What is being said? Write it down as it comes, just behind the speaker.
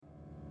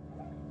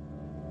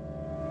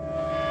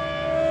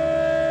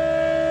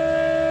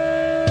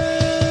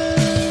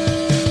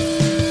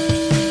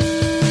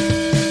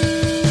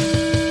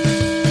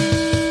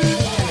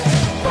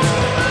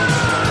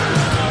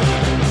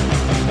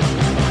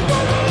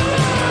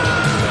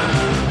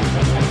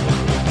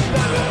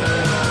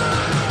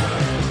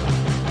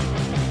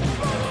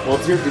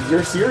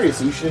you're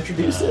serious. You should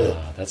introduce it.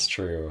 That's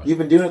true. You've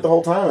been doing it the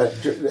whole time.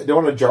 I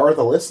don't want to jar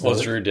the listener. Well,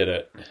 Drew did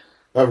it.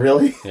 Oh,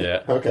 really?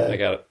 Yeah. Okay. I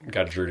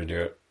got Drew to do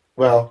it.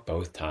 Well,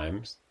 both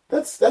times.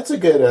 That's a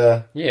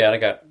good. Yeah, I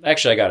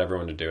got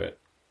everyone to do it.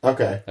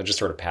 Okay. I just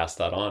sort of passed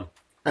that on.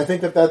 I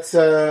think that's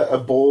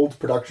a bold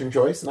production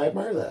choice, and I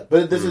admire that.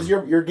 But this is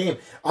your game.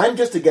 I'm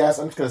just a guest.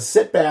 I'm just going to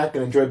sit back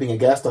and enjoy being a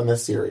guest on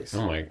this series.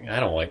 Oh my!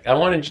 I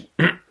wanted.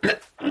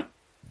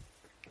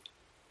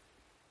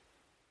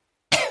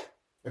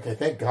 Okay,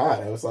 thank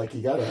God. I was like,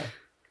 you gotta.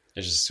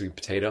 It's just sweet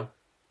potato.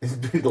 A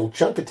little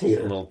chunk of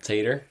tater. A little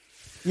tater.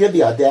 You had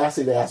the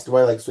audacity to ask, do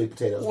I like sweet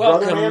potatoes?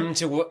 Welcome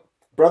to what?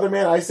 Brother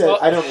man, I said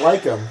I don't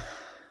like them.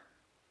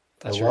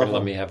 I thought you were going to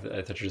let me have.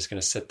 I thought you were just going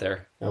to sit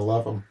there. I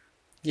love them.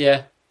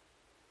 Yeah,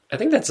 I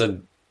think that's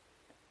a.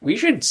 We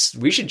should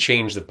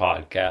change the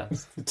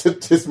podcast to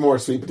just more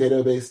sweet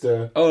potato based.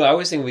 Oh, I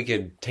was thinking we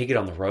could take it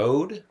on the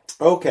road.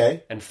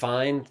 Okay. And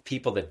find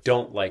people that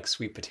don't like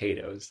sweet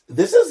potatoes.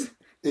 This is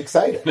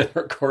exciting. And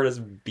record us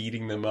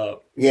beating them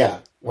up. Yeah.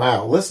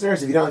 Wow.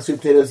 Listeners, if you don't like sweet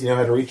potatoes, you know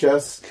how to reach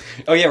us.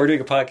 Oh, yeah, we're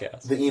doing a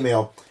podcast. The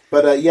email.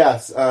 But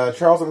yes,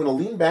 Charles, I'm going to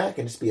lean back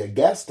and just be a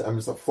guest. I'm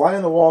just a fly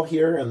on the wall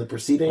here in the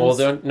proceedings.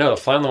 Well, no,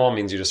 fly on the wall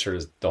means you just sort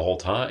of the whole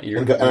time.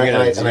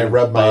 I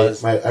rub my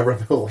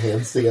little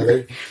hands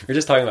together. You're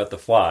just talking about the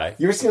fly.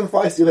 You ever seen the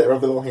flies do that?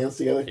 Rub their little hands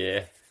together?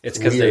 Yeah. It's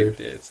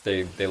because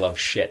they love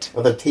shit.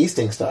 Oh, they're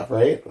tasting stuff,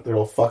 right? Their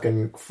little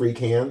fucking freak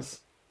hands.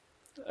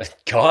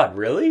 God,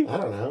 really? I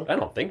don't know. I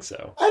don't think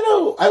so. I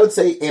know. I would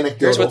say anecdotal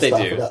Here's what they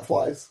stuff do. About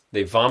flies.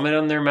 They vomit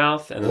on their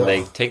mouth, and then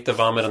they take the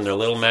vomit on their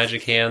little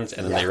magic hands,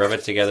 and then they rub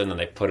it together, and then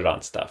they put it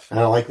on stuff. I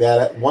don't like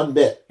that one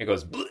bit. It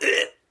goes...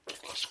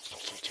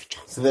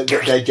 So they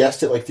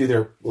digest it like through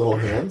their little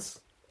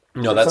hands?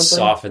 No, that's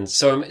softened.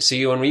 So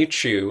when you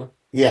chew...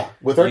 Yeah,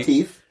 with our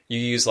teeth. You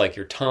use like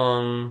your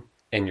tongue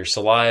and your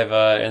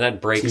saliva, and that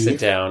breaks it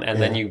down,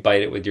 and then you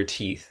bite it with your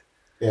teeth.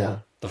 Yeah.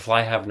 The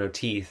fly have no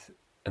teeth.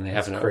 And they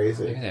have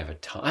crazy. Maybe they have a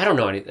tongue. I don't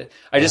know anything.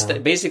 I just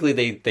basically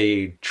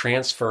they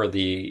transfer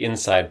the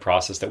inside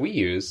process that we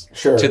use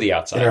to the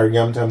outside in our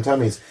yum tum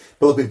tummies.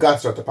 But look, we've got to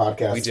start the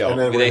podcast. We don't. And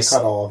then we're going to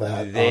cut all of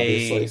that.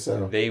 Obviously,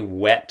 so they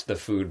wet the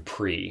food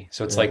pre.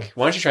 So it's like,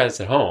 why don't you try this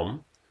at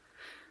home?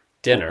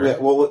 Dinner. Yeah,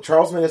 well,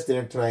 Charles made us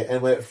dinner tonight,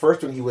 and at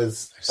first when he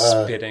was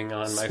spitting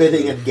on my food.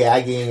 and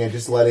gagging and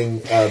just letting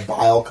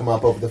bile come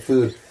up over the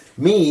food,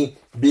 me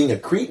being a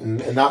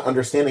cretin and not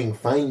understanding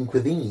fine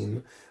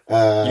cuisine.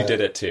 You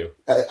did it too.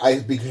 I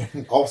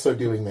began also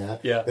doing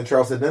that. Yeah. And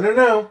Charles said,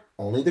 no.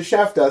 Only the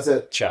chef does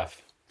it.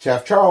 Chef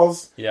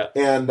Charles. Yeah.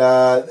 And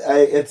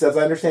it's, as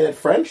I understand it,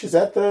 French. Is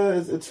that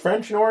it's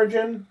French in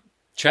origin?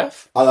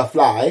 Chef? A la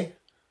fly.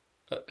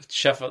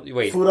 Chef,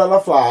 wait. Food a la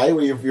fly,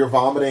 where you're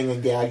vomiting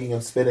and gagging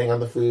and spitting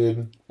on the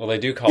food. Well, they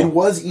do call it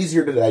was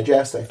easier to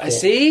digest, I think.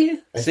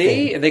 I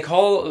see? They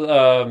call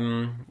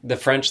the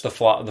French the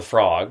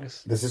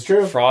frogs. This is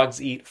true.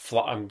 Frogs eat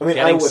I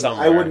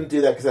wouldn't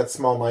do that because that's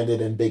small-minded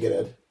and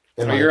bigoted.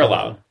 Oh, you're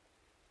allowed.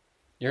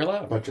 You're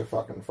allowed. Bunch of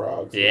fucking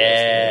frogs.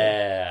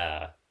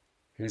 Yeah.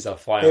 Who's a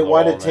fly on the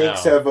why wall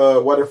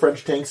do why do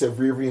French tanks have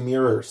rear-view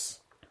mirrors?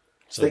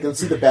 So they can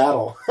see the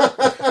battle.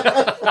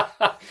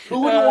 Who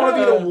wouldn't want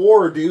to be in a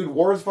war, dude?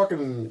 War is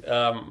fucking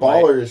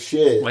baller as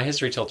shit. My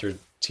history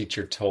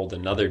teacher told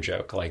another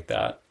joke like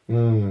that.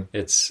 Mm.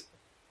 This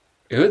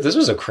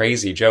was a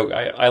crazy joke.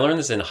 I learned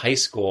this in high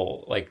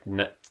school, like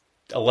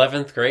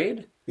 11th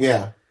grade.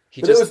 Yeah.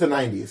 It was the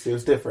 90s. It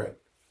was different.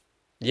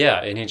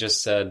 Yeah, and he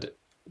just said,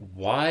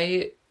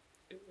 why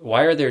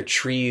are there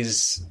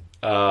trees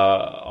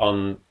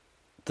on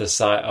the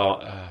side...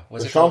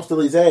 the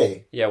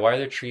Champs-Élysées. Yeah, why are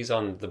there trees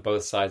on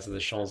both sides of the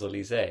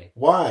Champs-Élysées?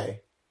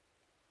 Why?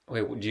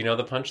 Wait, do you know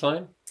the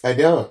punchline? I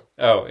don't.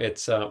 Oh,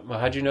 it's...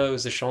 how'd you know it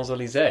was the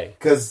Champs-Élysées?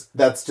 Because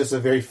that's just a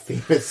very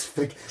famous...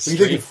 you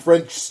think of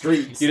French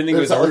streets. You didn't think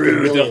it was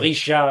Rue de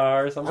Richard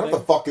or something? I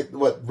don't know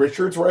what,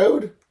 Richard's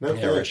Road? No,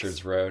 yeah,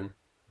 Richard's Road.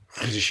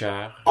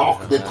 Richard.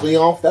 Arc de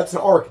Triomphe. That's an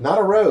arc, not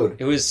a road.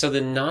 It was so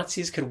the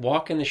Nazis could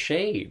walk in the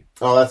shade.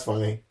 Oh, that's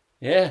funny.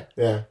 Yeah.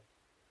 Yeah.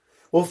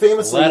 Well,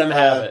 famously... Let them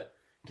have it.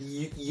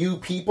 You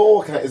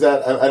people, is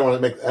that? I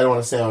don't want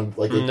to sound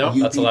like no.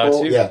 You that's people,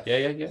 allowed too.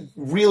 Yeah.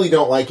 Really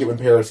don't like it when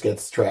Paris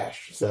gets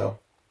trashed. So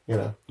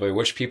Wait,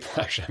 which people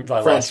actually? I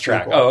French lost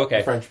track. People. Oh,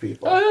 okay. French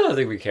people. Oh, I don't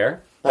think we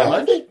care. That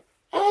much?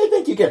 I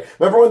think you care.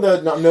 Remember when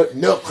the Notre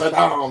Dame caught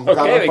on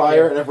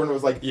fire and everyone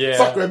was like,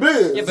 "Sacré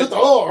bleu, yeah,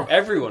 but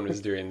everyone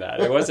was doing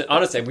that. It wasn't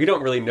honestly. We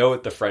don't really know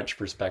what the French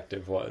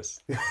perspective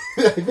was.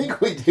 I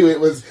think we do. It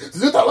was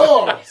Zut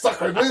alors,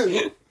 sacré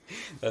bleu.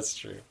 That's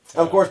true.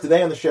 Of course,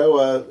 today on the show,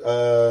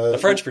 the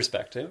French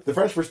perspective. The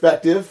French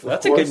perspective.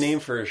 That's a good name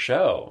for a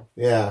show.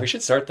 Yeah, we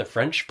should start the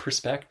French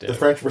perspective. The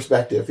French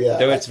perspective. Yeah.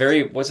 Though it's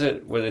very.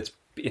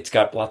 It's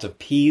got lots of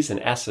P's and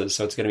S's,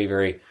 so it's going to be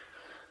very.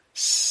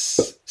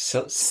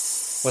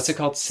 What's it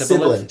called?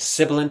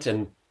 Sibilant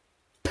and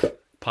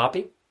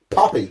poppy.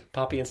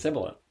 Poppy and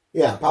sibilant.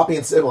 Yeah, poppy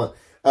and sibilant.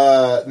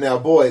 Now,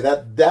 boy,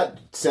 that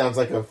sounds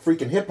like a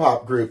freaking hip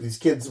hop group these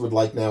kids would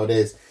like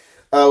nowadays.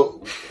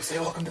 Say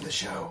welcome to the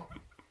show.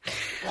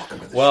 Welcome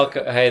to the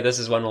Welcome. Hey, this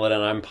is One Minute,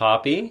 and I'm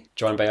Poppy,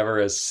 joined by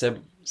Ever's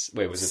siblings.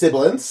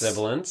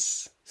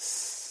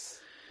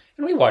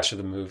 And we watch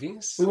the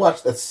movies.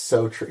 That's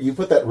so true. You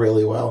put that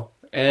really well.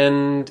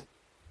 And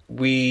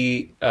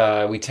we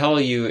tell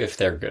you if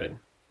they're good.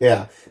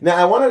 Yeah. Now,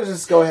 I want to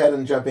just go ahead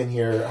and jump in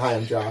here. Hi,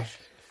 I'm Josh.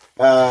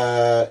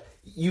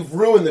 You've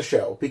ruined the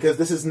show, because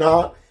this is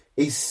not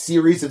a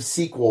series of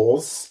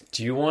sequels.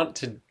 Do you want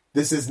to...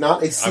 This is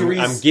not a series...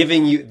 I'm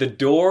giving you... The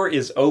door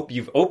is open.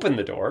 You've opened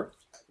the door.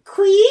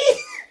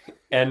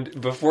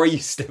 And before you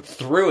step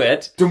through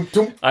it,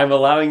 I'm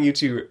allowing you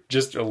to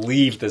just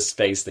leave the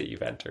space that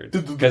you've entered.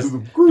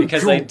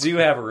 Because I do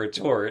have a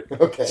retort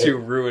to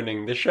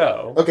ruining the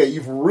show. Okay,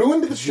 you've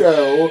ruined the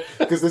show,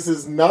 because this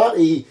is not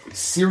a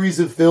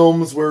series of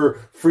films where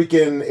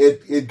freaking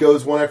it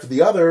goes one after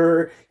the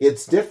other.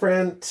 It's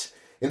different.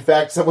 In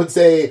fact, some would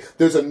say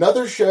there's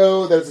another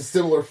show that has a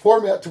similar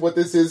format to what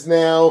this is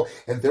now,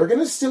 and they're going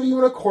to sue you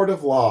in a court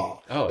of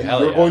law. Oh, and hell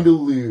you're yeah. going to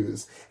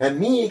lose. And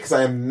me, because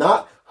I am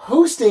not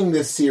hosting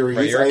this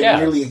series, I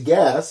am merely a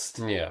guest.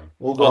 Yeah.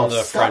 We'll go on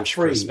the French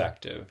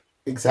perspective.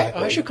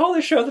 Exactly. I should call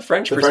this show the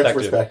French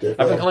perspective.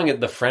 I've been calling it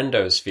the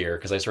Friendosphere,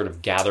 because I sort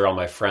of gather all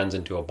my friends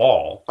into a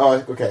ball.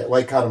 Oh, okay.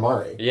 Like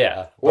Katamari.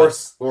 Yeah. Or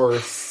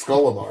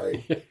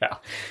Skulamari. Yeah.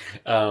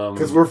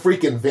 Because we're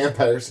freaking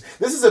vampires.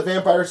 This is a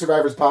Vampire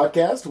Survivors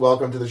podcast.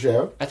 Welcome to the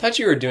show. I thought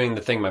you were doing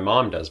the thing my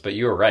mom does, but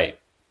you were right.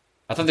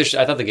 I thought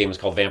the game was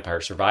called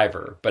Vampire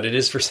Survivor, but it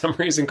is for some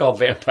reason called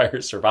Vampire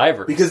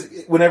Survivor. Because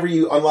whenever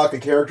you unlock a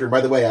character,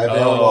 by the way, I've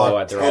now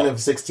unlocked 10 of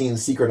 16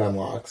 secret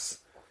unlocks.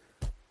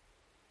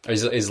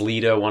 Is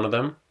Lita one of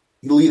them?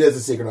 Lita is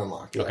a secret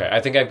unlock. Yeah. Okay, I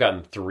think I've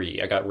gotten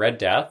 3. I got Red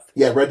Death.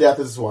 Yeah, Red Death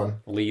is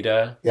one.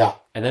 Lita. Yeah.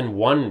 And then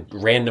one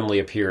randomly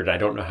appeared, and I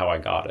don't know how I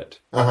got it.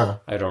 Uh-huh.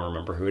 I don't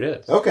remember who it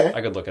is. Okay.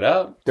 I could look it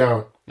up.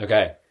 Don't.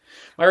 Okay.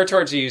 My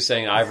retort to you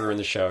saying I've ruined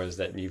the show is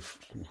that you've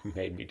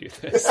made me do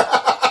this.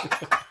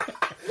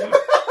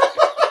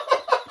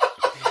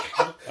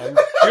 I'm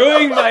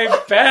doing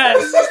my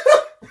best.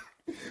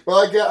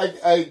 Well,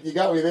 you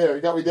got me there.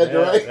 You got me dead to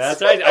rights.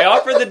 That's right. I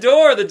offered the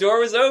door. The door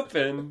was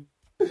open.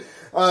 Touche,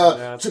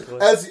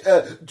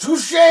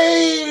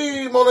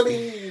 mon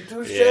ami.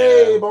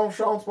 Touche, bon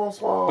chance,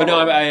 bonsoir. But no,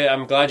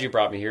 I'm glad you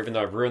brought me here, even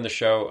though I've ruined the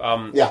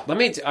show. Yeah.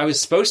 I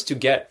was supposed to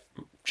get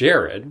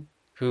Jared,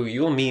 who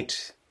you'll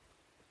meet.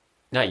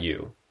 Not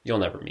you. You'll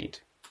never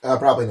meet.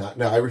 Probably not.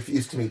 No, I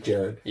refuse to meet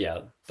Jared.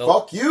 Yeah.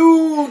 Fuck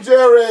you,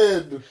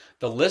 Jared!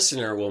 The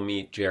listener will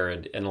meet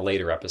Jared in a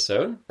later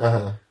episode.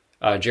 Uh-huh.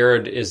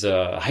 Jared is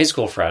a high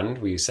school friend.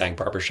 We sang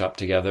barbershop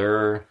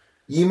together.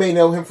 You may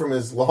know him from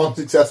his long,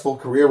 successful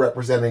career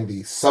representing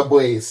the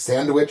Subway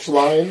sandwich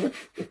line.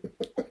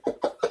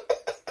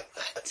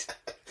 What?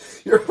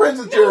 You're friends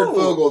with Jared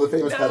Fogle, the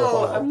famous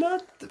pedophile. No, I'm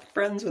not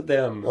friends with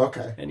them.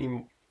 Okay.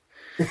 Anymore.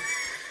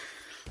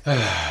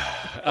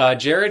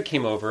 Jared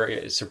came over.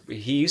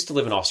 He used to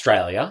live in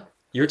Australia.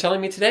 You're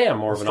telling me today I'm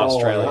more of an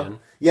Australian.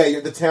 Yeah,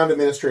 you're the town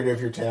administrator of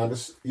your town.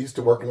 Just used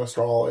to work in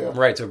Australia.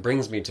 Right, so it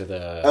brings me to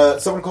the...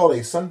 someone called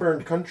a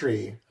sunburned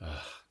country.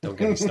 Don't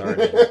get me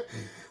started.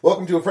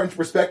 Welcome to A French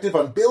Perspective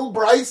on Bill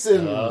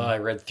Bryson. I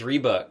read 3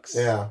 books.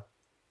 Yeah.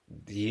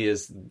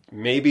 He's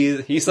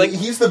like...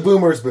 He's the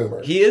boomer's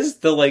boomer. He is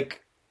the,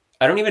 like...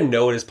 I don't even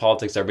know what his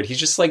politics are, but he's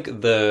just like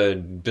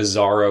the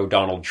bizarro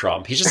Donald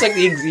Trump. He's just like...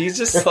 he's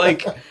just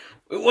like...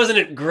 Wasn't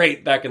it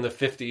great back in the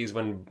 50s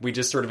when we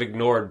just sort of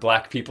ignored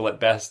black people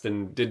at best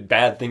and did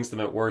bad things to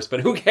them at worst?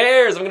 But who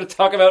cares? I'm going to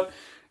talk about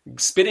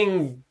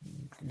spitting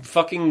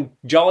fucking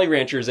Jolly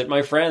Ranchers at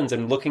my friends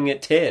and looking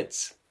at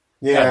tits.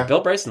 Yeah. God,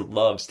 Bill Bryson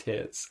loves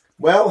tits.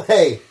 Well,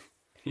 hey.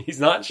 He's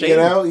not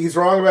shaming. He's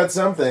wrong about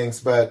some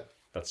things, but...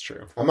 That's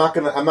true. I'm not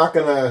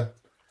gonna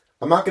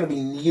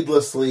be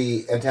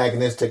needlessly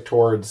antagonistic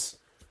towards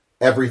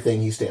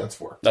everything he stands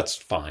for. That's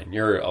fine.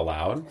 You're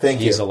allowed.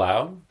 Thank you. He's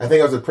allowed. I think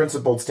it was a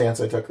principled stance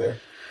I took there.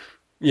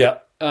 Yeah.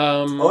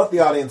 I'll let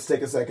the audience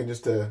take a second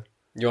just to...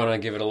 You want to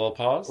give it a little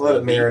pause? Let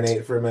it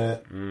marinate for a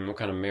minute. What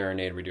kind of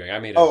marinade are we doing? I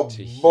made a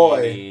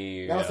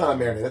tahini. No, it's not a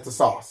marinade. That's a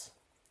sauce.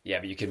 Yeah,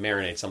 but you could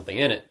marinate something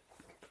in it.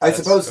 I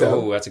suppose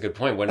so. Oh, that's a good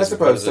point. When does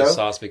a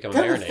sauce become a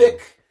marinade?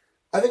 Thick.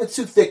 I think it's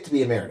too thick to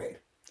be a marinade.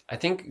 I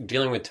think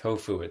dealing with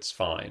tofu, it's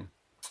fine.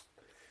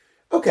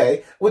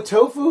 Okay, with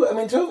tofu,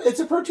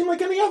 it's a protein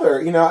like any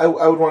other. You know,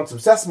 I would want some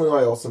sesame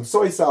oil, some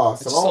soy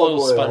sauce, some olive oil.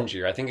 It's a little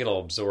spongier. I think it'll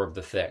absorb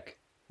the thick.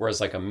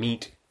 Whereas like a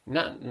meat,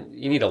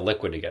 you need a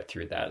liquid to get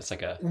through that. It's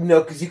like a...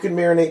 No, because you can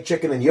marinate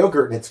chicken in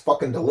yogurt and it's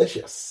fucking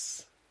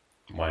delicious.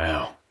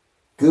 Wow.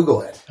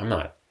 Google it. I'm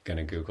not going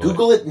to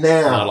Google it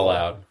now. Not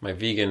allowed. My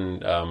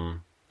vegan...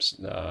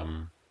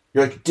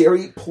 You're like,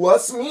 dairy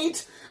plus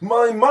meat?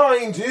 My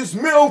mind is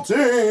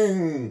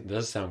melting! It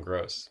does sound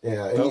gross.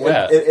 Yeah,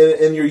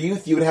 in your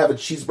youth, you would have a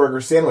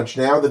cheeseburger sandwich.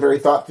 Now, the very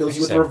thought fills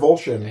you with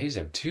revulsion. I used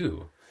to have 2.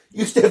 You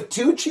used to have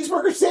 2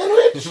 cheeseburger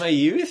sandwich? In my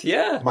youth,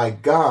 yeah. My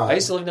God. I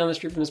used to live down the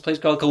street from this place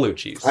called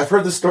Colucci's. I've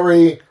heard the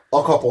story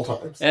a couple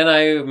times. And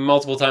I,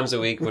 multiple times a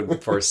week,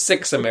 would, for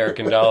 $6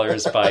 American,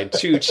 buy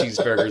 2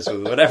 cheeseburgers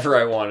with whatever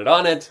I wanted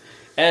on it.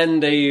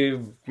 And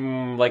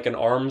like an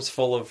arms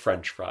full of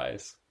French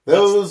fries.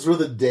 Those were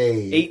the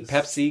days. 8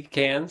 Pepsi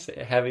cans,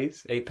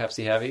 heavies. 8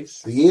 Pepsi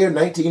heavies. The year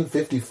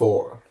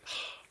 1954.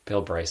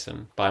 Bill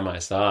Bryson, by my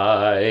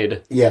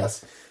side.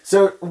 Yes.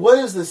 So, what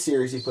is the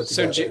series he put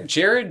So together?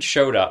 Jared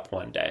showed up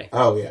one day.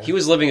 Oh, yeah. He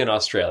was living in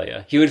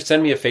Australia. He would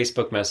send me a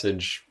Facebook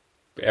message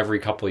every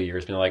couple of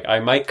years, being like, I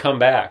might come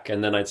back.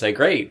 And then I'd say,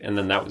 great. And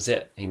then that was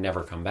it. He'd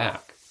never come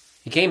back.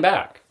 He came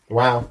back.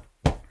 Wow.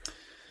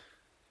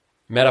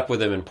 Met up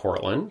with him in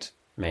Portland,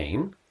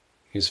 Maine.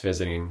 He was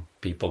visiting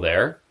people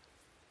there.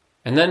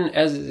 And then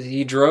as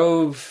he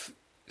drove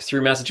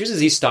through Massachusetts,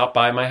 he stopped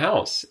by my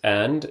house.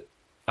 And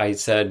I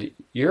said,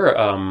 you're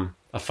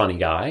a funny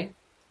guy.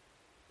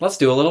 Let's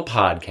do a little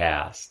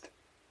podcast.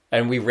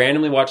 And we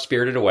randomly watched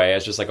Spirited Away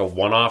as just like a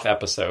one-off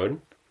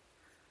episode.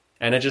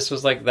 And it just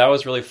was like, that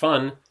was really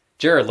fun.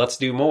 Jared, let's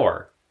do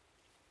more.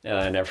 And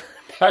I never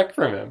heard back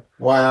from him.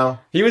 Wow.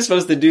 He was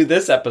supposed to do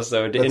this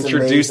episode to That's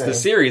introduce amazing. the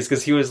series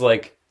because he was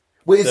like,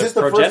 Wait, is the this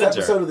the progenitor. first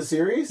episode of the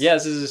series? yeah,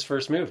 this is his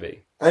first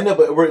movie. I know,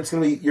 but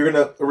you're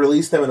gonna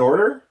release them in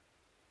order?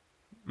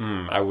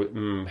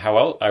 How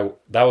else?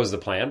 That was the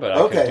plan, but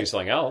I couldn't do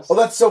something else. Well,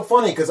 that's so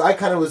funny, because I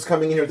kind of was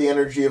coming in here with the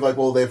energy of like,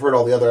 well, they've heard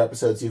all the other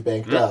episodes you've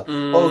banked up.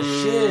 Oh,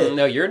 shit.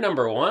 No, you're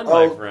number one,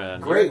 Oh, my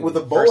friend. great, You're with the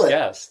first bullet.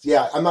 guest.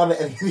 Yeah, I'm not in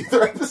any of the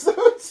other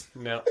episodes.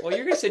 No. Well,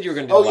 you said you were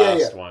going to do Oh, the yeah,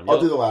 last yeah. one. I'll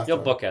do the last You'll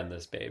one. bookend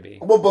this baby.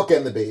 We'll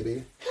bookend the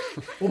baby.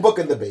 We'll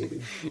bookend the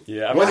baby.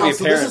 Yeah, I'm going to Wow, be a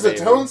so parent. this is a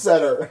baby. tone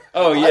setter.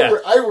 Oh, yeah.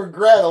 I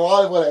regret a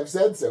lot of what I've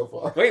said so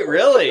far. Wait,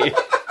 really?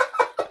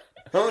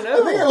 Oh, I think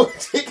I no. would have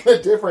taken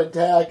a different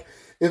tack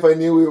if I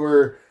knew we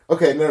were...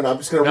 Okay, no. I'm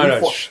just gonna.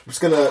 I'm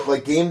just gonna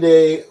like game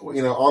day.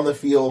 On the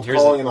field,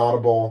 calling an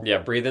audible. Yeah,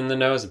 breathe in the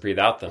nose and breathe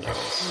out the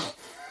nose.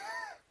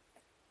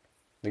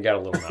 We got a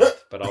little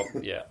mouth, but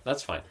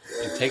that's fine.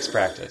 It takes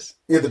practice.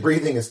 Yeah, the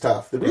breathing is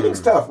tough. The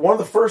breathing's tough. One of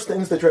the first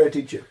things they try to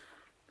teach you.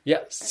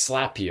 Yeah,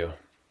 slap you.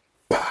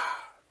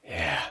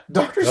 Yeah.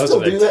 Doctors Those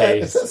still are the do that.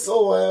 tastes. Is that so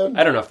loud?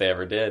 I don't know if they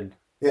ever did.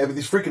 Yeah, but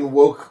these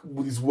woke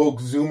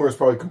Zoomers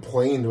probably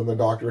complained when the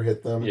doctor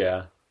hit them.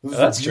 Yeah. This is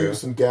That's true.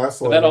 abuse and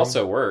gaslighting. But that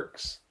also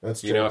works.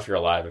 That's You true. know if you're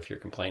alive if you're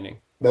complaining.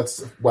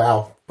 That's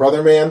wow,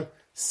 brother man.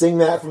 Sing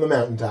that from the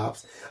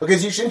mountaintops. Okay,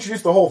 so you should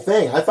introduce the whole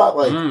thing. I thought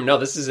like, No,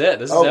 this is it.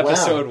 This is Oh, wow.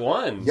 episode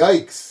 1.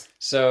 yikes,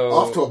 So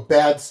off to a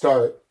bad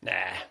start. Nah.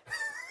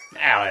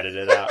 I'll edit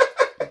it out.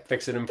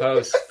 Fix it in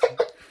post.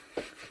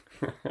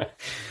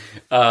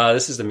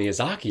 This is the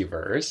Miyazaki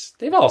verse.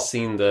 They've all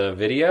seen the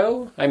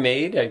video I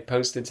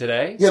posted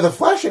today. Yeah, the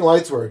flashing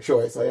lights were a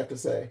choice, I have to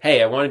say.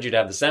 Hey, I wanted you to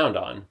have the sound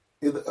on.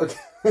 Okay.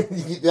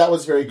 That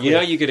was very clear. You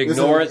know, you could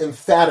ignore it.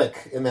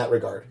 Emphatic in that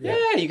regard.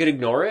 Yeah, you could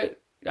ignore it.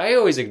 I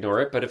always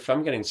ignore it, but if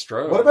I'm getting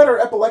stroke... What about our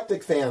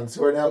epileptic fans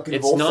who are now It's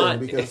convulsing not.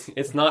 because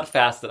It's not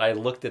fast. That I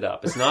looked it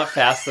up. It's not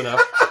fast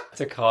enough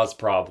to cause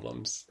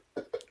problems.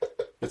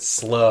 It's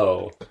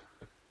slow.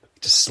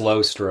 It's a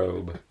slow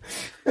strobe.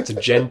 It's a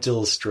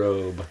gentle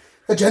strobe.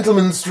 a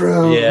gentleman's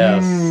strobe?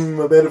 Yes.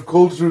 A bed of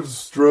cultured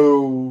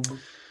strobe.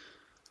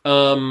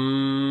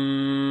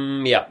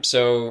 Yeah.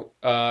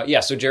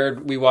 So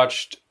Jared, we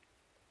watched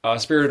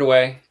Spirited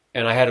Away,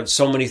 and I had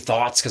so many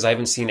thoughts because I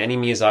haven't seen any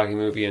Miyazaki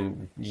movie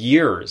in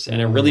years,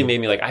 and it really made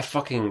me like, I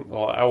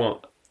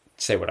won't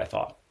say what I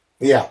thought.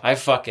 Yeah. I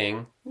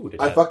fucking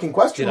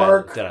question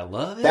mark. Did I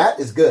love it? That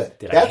is good.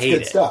 Did I That's hate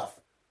good it? stuff.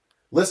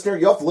 Listener,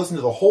 you'll have to listen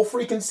to the whole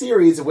freaking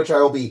series, of which I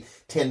will be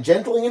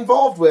tangentially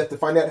involved with, to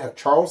find out how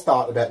Charles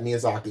thought about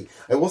Miyazaki.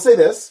 I will say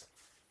this.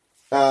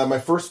 My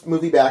first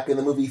movie back in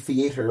the movie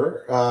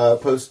theater,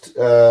 post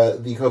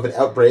the COVID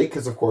outbreak,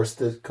 because of course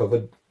the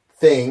COVID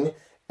thing,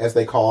 as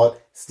they call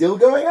it, still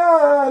going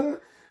on.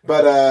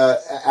 But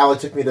Allie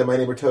took me to My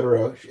Neighbor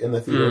Totoro in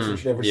the theater, so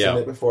she'd never seen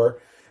it before.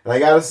 And I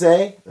gotta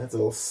say, that's a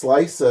little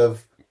slice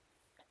of...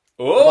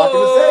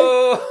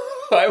 Oh!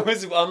 I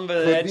was on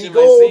the Could edge be of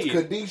gold, my seat.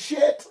 could be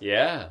shit.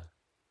 Yeah.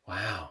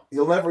 Wow.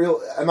 I'm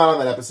not on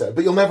that episode,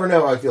 but you'll never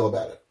know how I feel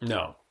about it.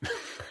 No.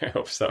 I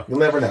hope so. You'll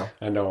never know.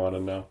 I don't want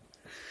to know.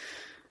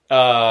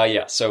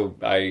 So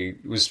I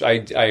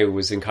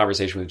was in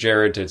conversation with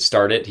Jared to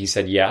start it. He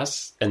said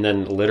yes, and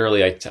then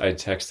literally I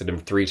texted him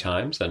 3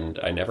 times, and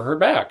I never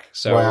heard back.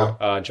 So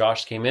Wow.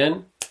 Josh came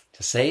in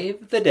to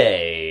save the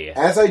day.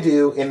 As I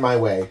do in my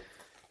way.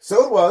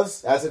 So it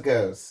was, as it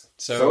goes.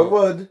 So it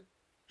would,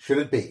 should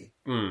it be.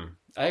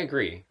 I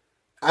agree.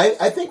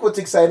 I think what's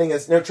exciting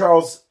is,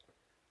 Charles,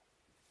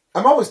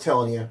 I'm always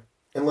telling you,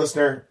 and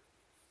listener,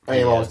 I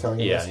am always telling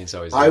you this. He's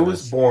always I doing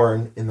was this.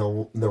 born in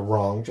the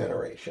wrong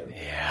generation.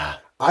 Yeah.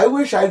 I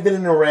wish I'd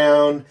been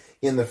around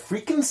in the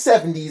freaking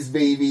 70s,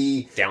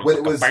 baby, when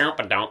it was funk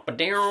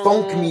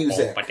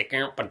music,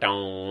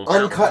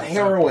 uncut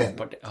heroin,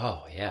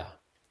 Oh, yeah.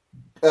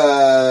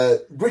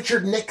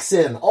 Richard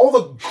Nixon, all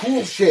the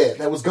cool shit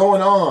that was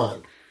going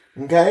on.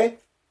 Okay?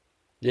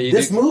 Yeah,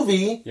 This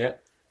movie, Yeah.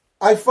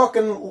 I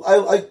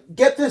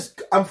get this.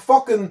 I'm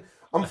fucking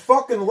I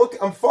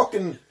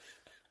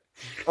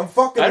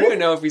don't even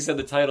know if we said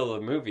the title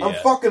of the movie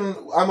yet.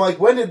 I'm like,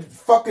 when did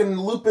fucking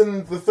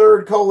Lupin the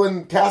Third :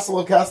 Castle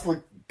of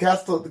I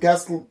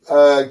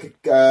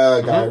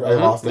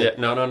lost it. Yeah,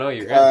 no,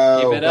 you're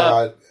good. Keep it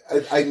up.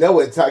 I know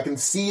it. I can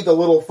see the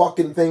little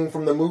fucking thing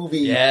from the movie.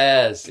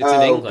 Yes, it's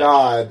in English.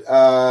 God.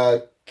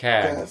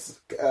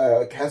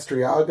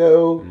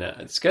 Castriago? No,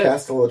 it's good.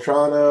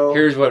 Castellantrano.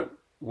 Here's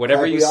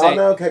whatever you say.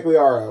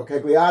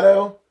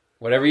 Cagliaro?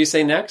 Whatever you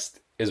say next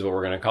is what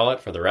we're going to call it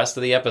for the rest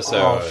of the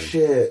episode. Oh,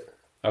 shit.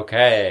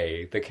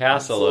 Okay, the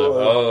castle of...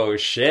 Oh,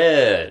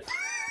 shit.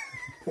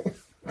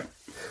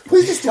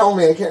 Please just tell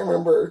me. I can't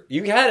remember.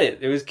 You had it.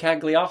 It was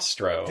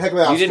Cagliostro.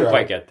 Cagliostro. You didn't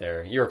quite get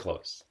there. You were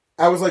close.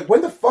 I was like,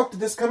 when the fuck did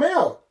this come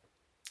out?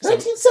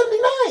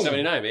 1979.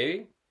 79,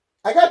 baby.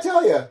 I gotta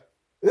tell you,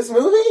 this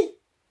movie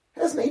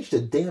hasn't aged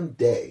a damn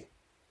day.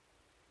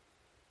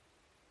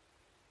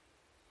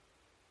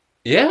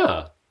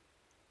 Yeah.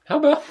 How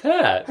about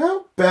that?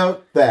 How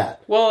about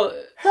that? Well...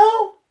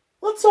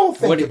 Let's all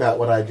think about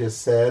what I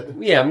just said.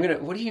 Yeah, I'm gonna...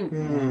 What do you...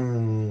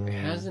 It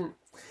hasn't...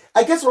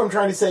 I guess what I'm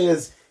trying to say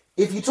is,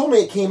 if you told me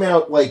it came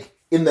out, like,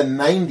 in the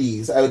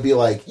 90s, I would be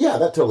like, yeah,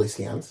 that totally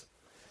scans.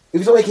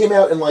 If you told me it came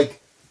out in,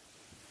 like...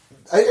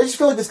 I just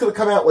feel like this could have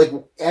come out, like,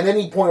 at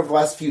any point of the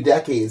last few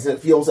decades, and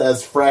it feels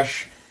as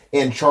fresh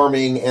and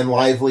charming and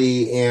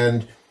lively,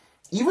 and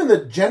even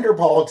the gender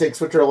politics,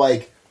 which are,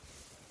 like,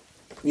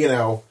 you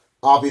know,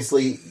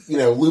 obviously, you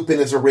know, Lupin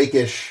is a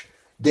rakish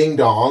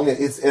ding-dong.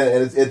 It's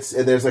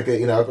there's, like,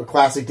 a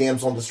classic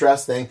damsel in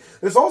distress thing.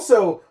 There's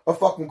also a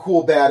fucking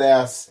cool,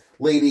 badass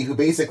lady who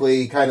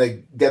basically kind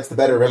of gets the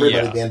better of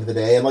everybody at the end of the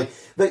day. And, like,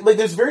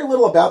 there's very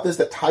little about this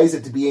that ties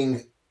it to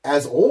being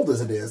as old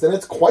as it is. And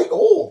it's quite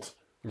old.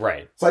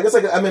 Right. So I guess,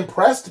 like, I'm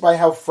impressed by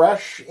how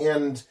fresh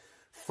and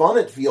fun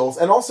it feels.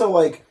 And also,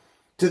 like,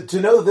 to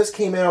know that this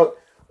came out,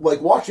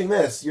 like, watching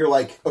this, you're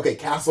like, okay,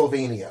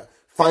 Castlevania,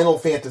 Final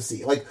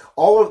Fantasy, like,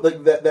 all of,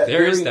 like, that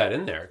there is that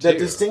in there, too. That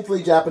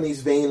distinctly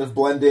Japanese vein of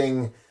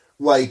blending,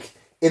 like,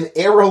 an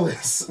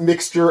errorless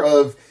mixture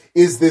of,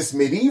 is this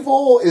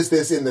medieval? Is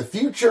this in the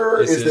future?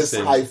 Is this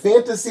high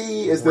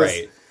fantasy? Is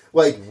this,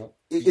 like,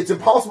 it's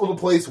impossible to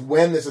place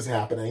when this is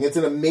happening. It's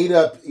in a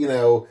made-up, you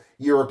know,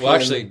 European... Well,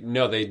 actually,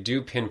 no, they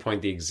do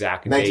pinpoint the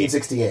exact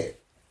 1968. date.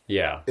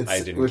 Yeah, I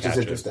didn't which catch is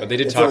interesting. It. But they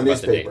did talk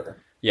about the date.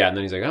 Yeah, and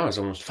then he's like, oh, it's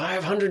almost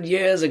 500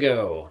 years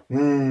ago.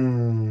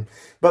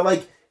 But,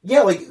 like,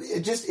 yeah, like,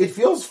 it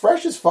feels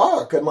fresh as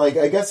fuck. And, like,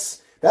 I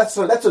guess that's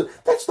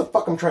the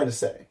fuck I'm trying to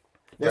say.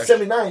 Now,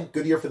 79,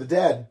 good year for the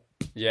dead.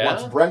 Yeah.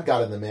 Once Brent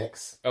got in the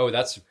mix. Oh,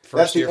 that's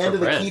first year for Brent. That's the end of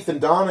the Keith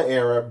and Donna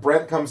era.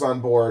 Brent comes on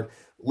board.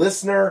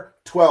 Listener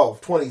 12,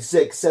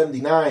 26,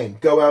 79.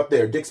 Go out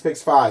there. Dick's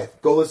Picks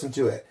 5. Go listen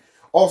to it.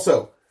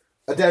 Also,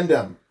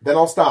 addendum. Then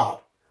I'll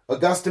stop.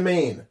 Augusta,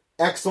 Maine.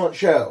 Excellent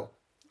show.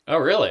 Oh,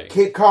 really?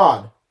 Cape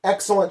Cod.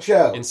 Excellent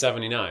show. In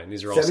 79.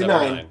 These are all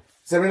 79.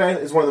 79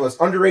 is one of the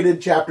most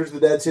underrated chapters of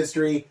the Dead's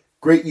history.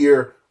 Great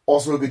year.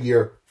 Also a good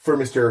year for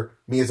Mr.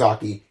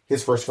 Miyazaki.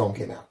 His first film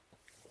came out.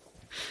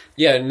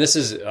 Yeah, and this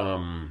is...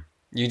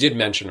 you did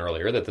mention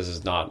earlier that this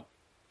is not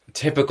a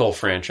typical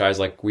franchise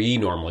like we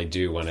normally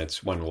do when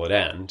will it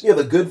end. Yeah,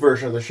 the good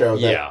version of the show.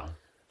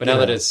 But now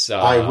that it's...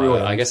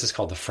 I guess it's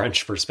called The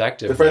French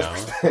Perspective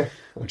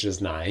which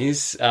is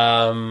nice.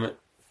 I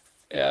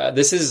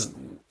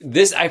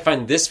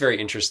find this very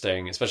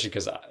interesting, especially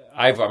because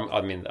I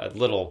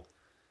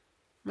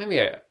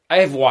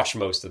have watched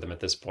most of them at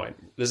this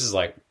point. This is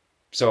like...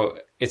 So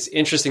it's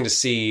interesting to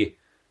see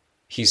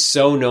he's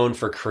so known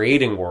for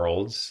creating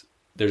worlds.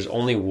 There's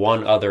only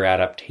one other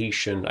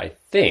adaptation, I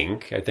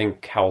think. I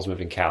think Howl's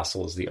Moving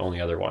Castle is the only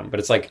other one. But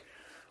it's like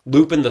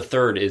Lupin the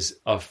Third is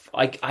I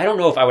don't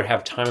know if I would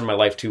have time in my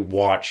life to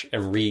watch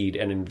and read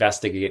and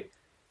investigate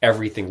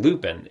everything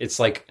Lupin. It's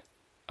like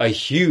a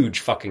huge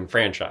fucking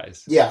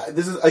franchise. Yeah,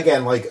 this is,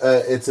 again, like,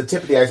 it's a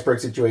tip of the iceberg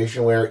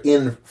situation where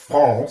in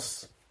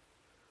France,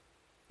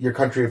 your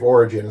country of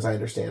origin, as I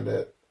understand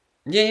it.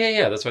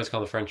 Yeah. That's why it's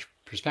called The French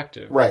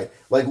Perspective. Right.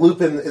 Like,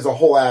 Lupin is a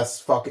whole ass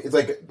fuck. It's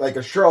like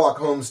a Sherlock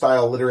Holmes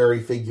style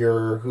literary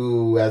figure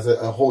who has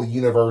a whole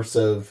universe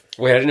of...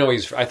 Wait, I didn't know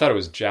I thought it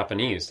was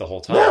Japanese the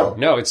whole time.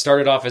 No, it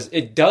started off as...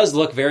 It does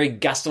look very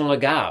Gaston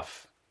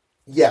Lagaffe.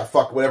 Yeah,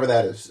 fuck, whatever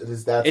that is.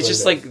 It's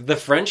just like the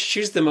French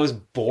choose the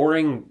most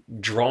boring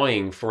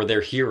drawing for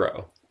their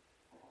hero.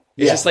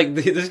 It's just like,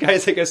 this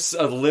guy's like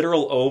a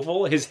literal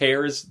oval. His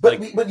hair is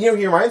but you know who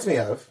he reminds me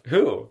of?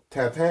 Who?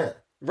 Tintin.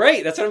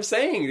 Right, that's what I'm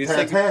saying.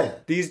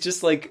 These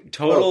just like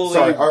totally... Oh,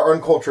 sorry, our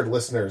uncultured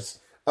listeners.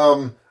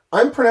 I'm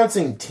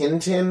pronouncing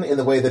Tintin in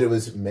the way that it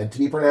was meant to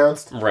be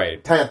pronounced.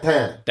 Right.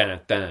 Tintin.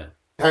 Tintin.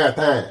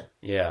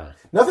 Yeah.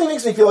 Nothing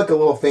makes me feel like a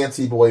little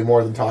fancy boy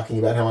more than talking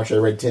about how much I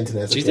read Tintin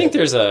as a kid. Do you think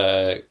there's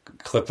a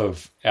clip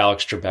of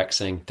Alex Trebek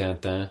saying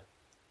Tintin?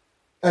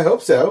 I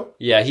hope so.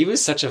 Yeah, he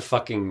was such a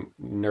fucking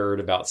nerd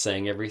about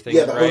saying everything.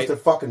 Yeah, the host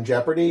of fucking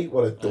Jeopardy.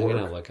 What a dork. I'm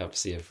gonna look up,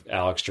 see if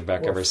Alex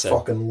Trebek ever said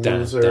fucking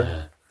loser.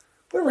 Dun.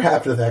 Whatever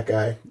happened to that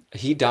guy?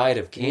 He died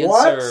of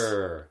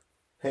cancer.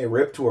 What? Hey,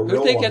 rip to a real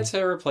one. Who'd they get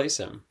to replace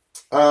him?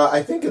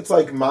 I think it's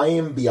like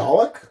Mayim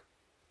Bialik.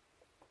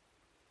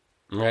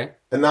 Right.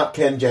 And not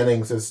Ken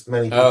Jennings, as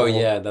many people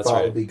that's thought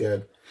right. would be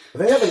good.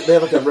 They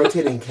have like a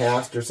rotating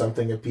cast or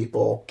something of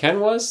people. Ken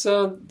was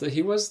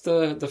he was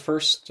the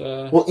first.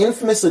 Well,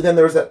 infamously, then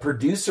there was that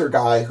producer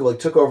guy who like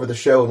took over the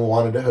show and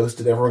wanted to host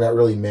it. Everyone got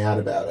really mad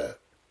about it,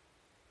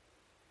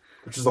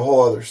 which is a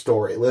whole other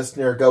story.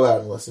 Listener, go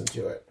out and listen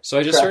to it. So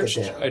I just Track it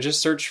searched. down. I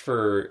just searched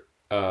for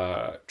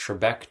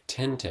Trebek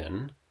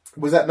Tintin.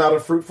 Was that not a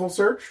fruitful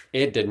search?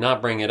 It did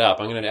not bring it up.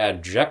 I'm going to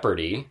add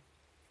Jeopardy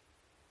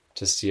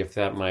to see if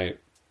that might.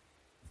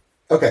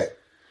 Okay,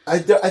 I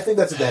think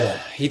that's a dead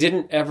end. He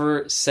didn't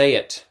ever say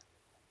it.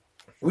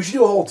 We should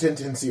do a whole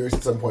Tintin series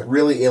at some point.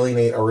 Really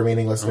alienate our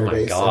remaining listener my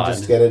base God.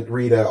 and just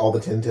read all the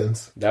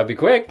Tintins. That'd be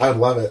quick. I would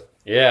love it.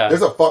 Yeah.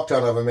 There's a fuck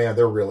ton of them, man.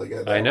 They're really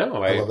good. I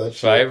know. I love that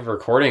So I shit. have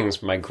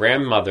recordings. My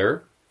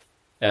grandmother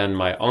and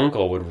my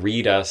uncle would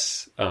read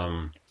us.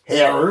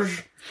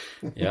 Herge.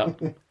 Yeah.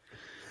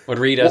 Would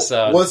read us.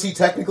 Was he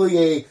technically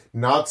a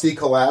Nazi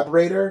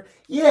collaborator?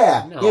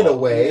 Yeah, no, in a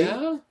way.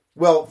 Yeah?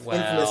 Well, Well,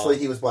 infamously,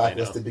 he was I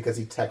blacklisted because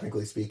he,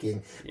 technically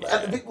speaking...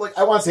 Yeah.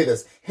 I want to say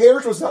this.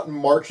 Herge was not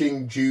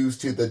marching Jews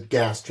to the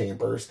gas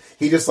chambers.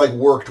 He just,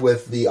 worked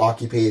with the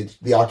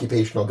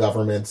occupational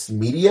government's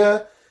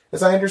media,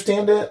 as I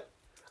understand it.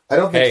 I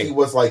don't think he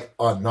was,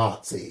 a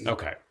Nazi.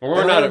 Okay. Well,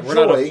 we're not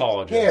enjoy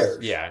apologists.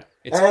 Herge. Yeah.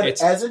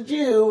 As a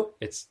Jew,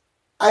 it's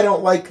I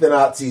don't like the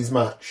Nazis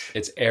much.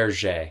 It's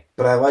Hergé.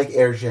 But I like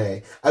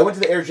Hergé. I went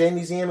to the Hergé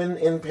Museum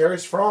in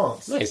Paris,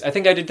 France. Nice. I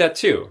think I did that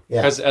too.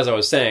 Yeah. As I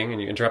was saying,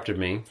 and you interrupted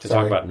me to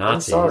talk about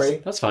Nazis. I'm sorry.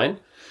 That's fine.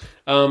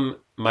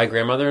 My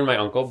grandmother and my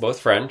uncle, both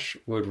French,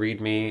 would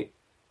read me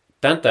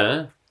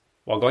Tintin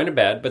while going to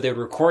bed, but they would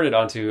record it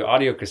onto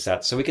audio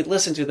cassettes so we could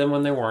listen to them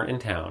when they weren't in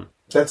town.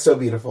 That's so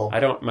beautiful.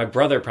 My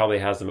brother probably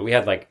has them, but we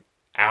had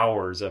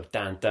hours of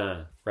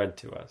Tintin read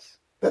to us.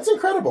 That's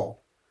incredible.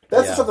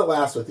 That's the stuff that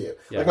lasts with you.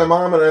 Yeah. My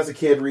mom and I as a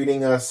kid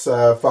reading us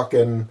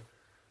fucking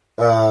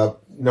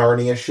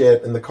Narnia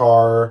shit in the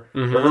car.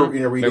 Mm-hmm. Or,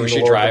 reading was The she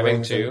Lord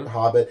driving of the Rings too? and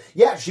Hobbit.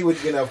 Yeah, she would,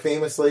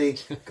 famously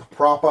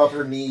prop up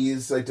her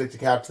knees to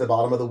cap to the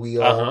bottom of the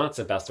wheel. It's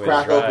the best way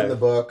crack to drive. open the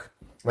book.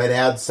 My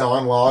dad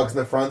sawing logs in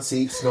the front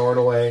seat, snoring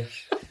away.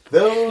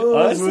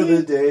 Those were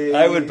the days.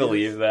 I would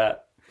believe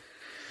that.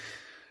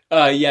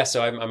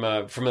 So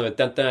I'm from the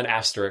Tintin.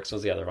 Asterix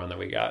was the other one that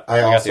we got.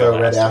 I also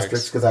read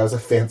Asterix because I was a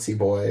fancy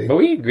boy. But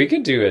we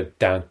could do it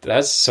down.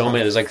 That's so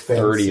many. There's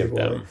 30 of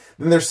them.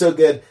 And they're so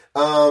good.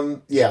 I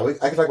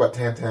could talk about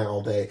Tintin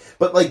all day.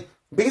 But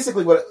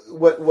basically,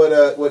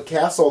 what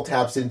Castle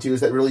taps into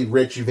is that really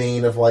rich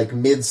vein of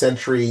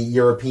mid-century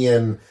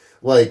European.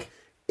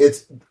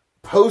 It's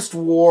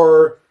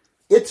post-war.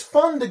 It's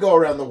fun to go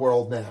around the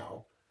world now.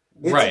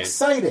 It's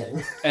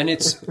exciting. And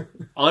it's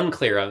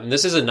unclear. And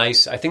this is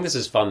I think this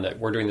is fun that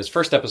we're doing this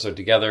first episode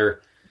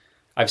together.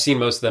 I've seen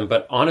most of them,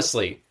 but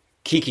honestly,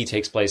 Kiki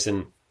takes place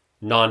in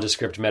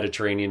nondescript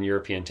Mediterranean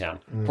European town.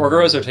 Porco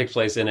Rosso takes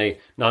place in a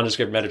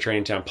nondescript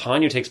Mediterranean town.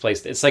 Ponyo takes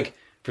place... It's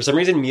for some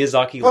reason,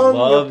 Miyazaki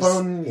loves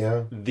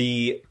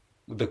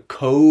the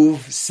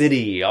cove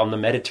city on the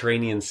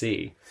Mediterranean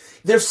Sea.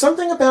 There's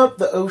something about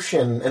the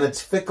ocean and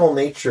its fickle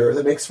nature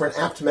that makes for an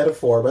apt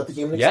metaphor about the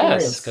human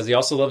experience. Yes, because he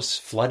also loves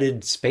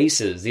flooded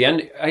spaces. The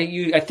end.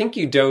 I think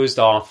you dozed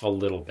off a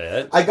little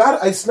bit.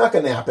 I snuck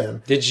a nap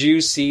in. Did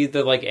you see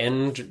the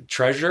end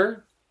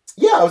treasure?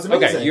 Yeah, it was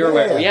amazing. Okay, you're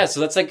aware. Yeah, so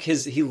that's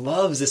he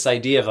loves this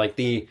idea of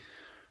the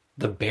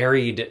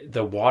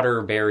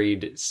water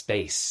buried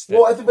space.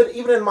 But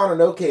even in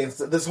Mononoke, it's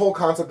this whole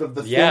concept of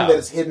the thing that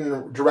is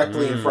hidden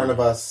directly in front of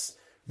us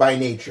by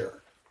nature.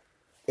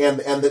 And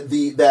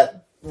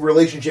that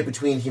relationship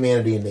between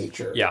humanity and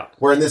nature. Yeah.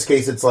 Where in this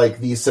case it's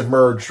the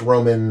submerged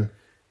Roman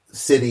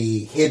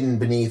city hidden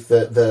beneath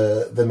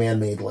the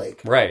man-made lake.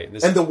 Right.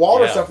 And the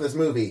water stuff in this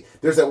movie,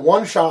 there's that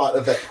one shot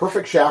of that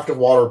perfect shaft of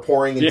water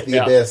pouring into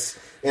the abyss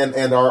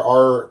and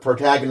our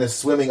protagonist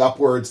swimming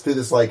upwards through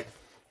this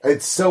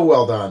it's so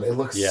well done. It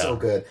looks so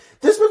good.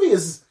 This movie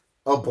is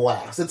a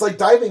blast. It's like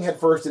diving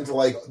headfirst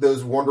into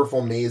those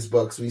wonderful maze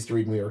books we used to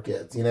read when we were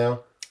kids,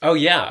 Oh,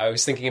 yeah. I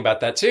was thinking about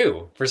that,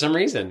 too, for some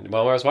reason,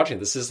 while I was watching.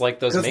 This is those maze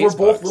books. Because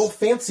we're both little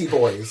fancy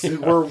boys who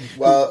were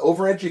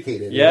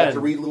overeducated. We had to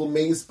read little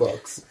maze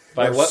books.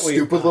 By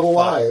stupid little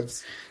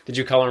lives. Did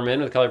you color them in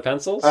with colored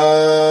pencils?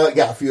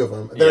 Yeah, a few of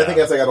them. Then I think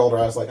as I got older,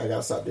 I was I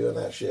gotta stop doing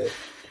that shit.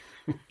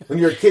 When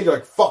you're a kid, you're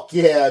fuck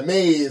yeah,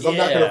 maze. I'm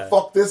not gonna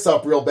fuck this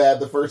up real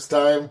bad the first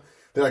time.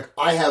 They're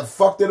I have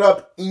fucked it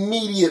up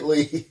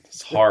immediately.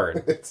 It's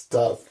hard. It's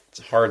tough. It's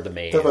hard, the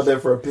maze. Tough out there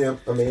for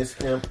a maze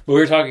pimp. We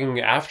were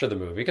talking after the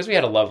movie, because we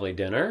had a lovely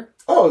dinner.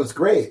 Oh, it was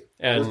great.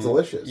 And it was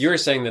delicious. You were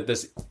saying that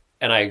this,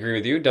 and I agree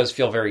with you, does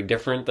feel very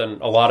different than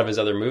a lot of his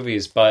other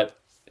movies, but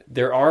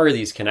there are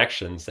these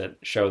connections that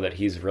show that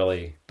he's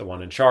really the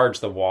one in charge,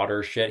 the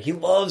water shit. He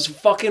loves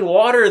fucking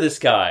water, this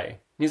guy.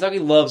 He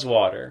loves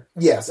water.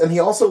 Yes, and he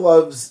also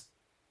loves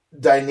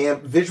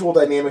visual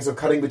dynamics of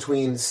cutting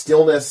between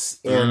stillness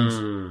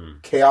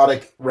and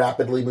chaotic,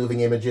 rapidly moving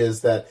images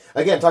that,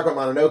 again, talk about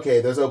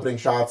Mononoke, those opening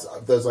shots,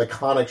 those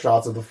iconic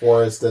shots of the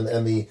forest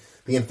and the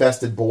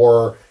infested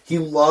boar. He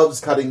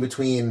loves cutting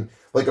between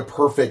a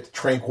perfect,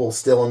 tranquil,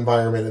 still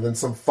environment and then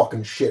some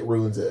fucking shit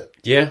ruins it.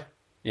 Yeah.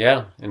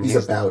 Yeah. And He's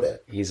about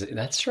it.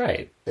 That's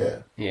right. Yeah.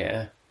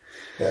 Yeah.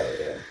 Hell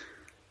yeah.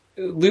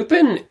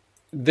 Lupin,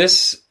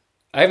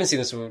 I haven't seen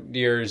this in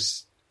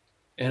years,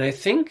 and I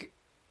think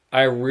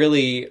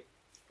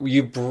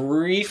you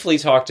briefly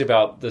talked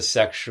about the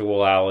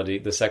sexuality.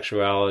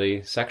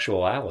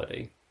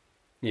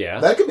 Yeah.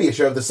 That could be a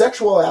show, The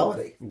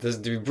Sexuality.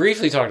 We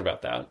briefly talked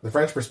about that. The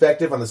French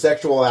perspective on the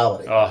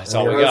sexuality. Oh, that's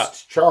all your we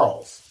host,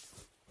 Charles.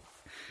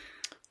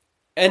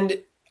 And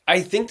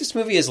I think this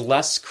movie is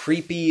less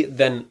creepy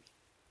than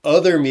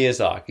other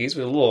Miyazaki's,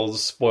 with a little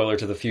spoiler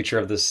to the future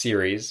of this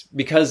series,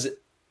 because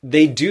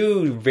they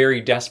do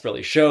very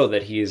desperately show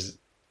that he's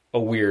a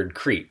weird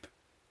creep.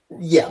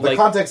 Yeah, the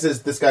context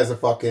is this guy's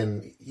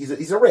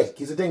he's a rake.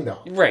 He's a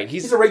ding-dong. Right.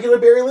 He's a regular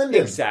Barry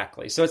Lyndon.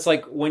 Exactly. So it's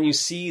like when you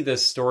see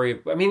this story,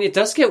 I mean, it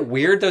does get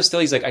weird though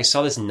still. He's like, I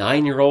saw this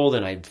 9-year-old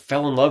and I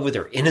fell in love with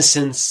her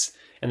innocence.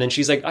 And then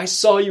she's like, I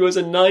saw you as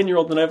a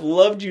 9-year-old and I've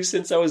loved you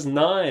since I was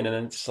 9. And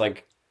then it's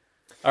like,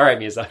 all right,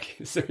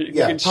 Miyazaki. So you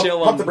can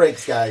chill pump the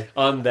brakes, guy.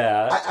 On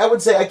that. I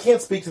would say I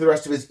can't speak to the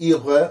rest of his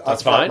oeuvre off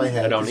the top of my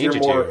head. I don't need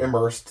you more to.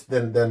 immersed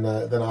than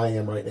I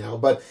am right now.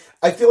 But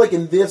I feel like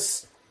in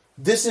this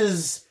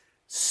is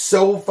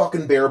so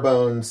fucking bare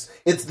bones.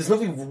 This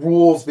movie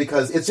rules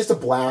because it's just a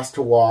blast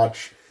to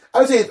watch. I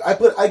would say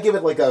I give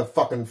it like a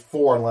fucking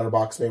 4 on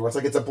Letterboxd, maybe, where it's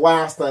like it's a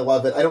blast and I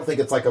love it. I don't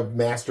think it's like a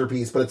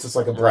masterpiece, but it's just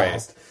like a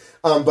blast.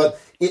 Right.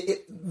 But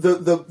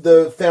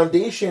the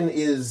foundation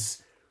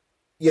is,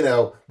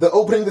 the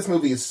opening of this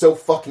movie is so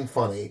fucking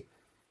funny,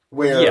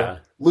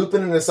 where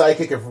Lupin and his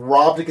sidekick have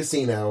robbed a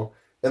casino,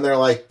 and they're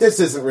like,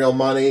 "This isn't real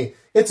money.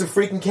 It's a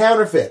freaking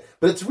counterfeit,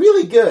 but it's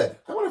really good.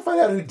 I want to find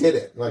out who did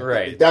it." Like,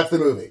 right. That's the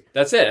movie.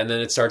 That's it. And then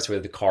it starts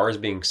with the cars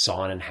being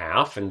sawn in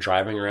half and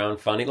driving around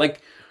funny.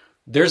 Like,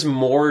 there's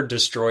more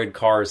destroyed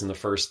cars in the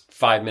first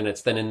 5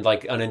 minutes than in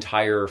like an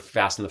entire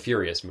Fast and the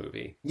Furious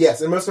movie.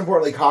 Yes, and most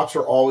importantly, cops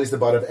are always the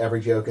butt of every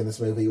joke in this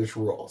movie, which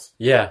rules.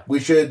 Yeah. We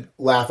should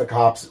laugh at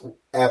cops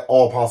at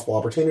all possible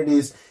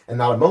opportunities, and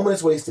not a moment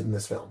is wasted in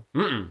this film.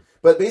 Mm-mm.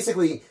 But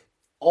basically,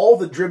 all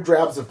the drib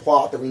drabs of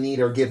plot that we need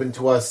are given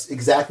to us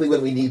exactly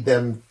when we need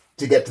them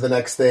to get to the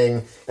next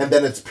thing, and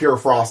then it's pure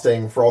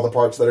frosting for all the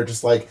parts that are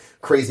just like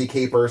crazy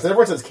capers. And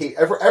everyone says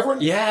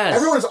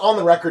everyone's on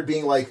the record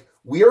being like,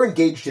 we are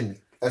engaged in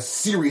a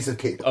series of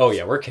capers. Oh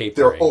yeah, we're capering.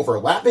 There are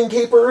overlapping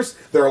capers.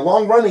 There are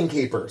long-running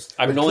capers.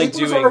 I'm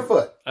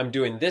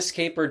doing this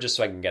caper just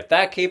so I can get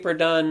that caper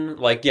done.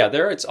 Like, yeah,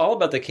 it's all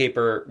about the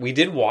caper. We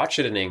did watch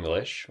it in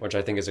English, which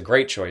I think is a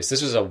great choice.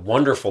 This was a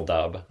wonderful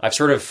dub. I've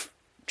sort of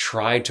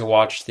tried to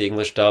watch the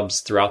English dubs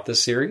throughout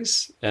this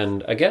series,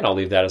 and again, I'll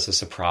leave that as a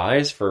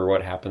surprise for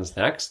what happens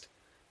next.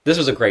 This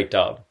was a great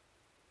dub.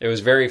 It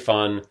was very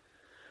fun.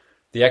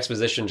 The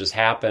exposition just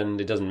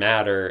happened. It doesn't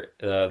matter.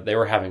 They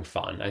were having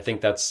fun. I think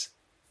that's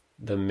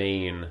the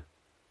main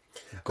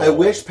goal. I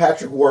wish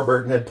Patrick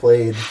Warburton had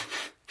played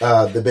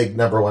the big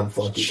number one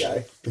flunky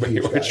guy.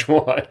 Which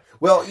one?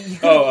 Well, he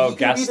could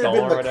have either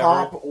been the whatever.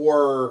 Cop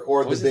or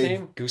what the was big his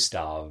name?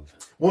 Gustav.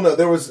 Well, no,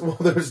 there was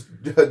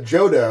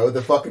Jodo,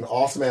 the fucking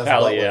awesome ass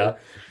butler. Yeah.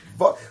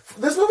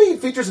 This movie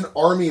features an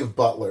army of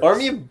butlers.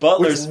 Army of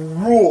butlers, which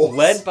rules.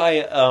 Led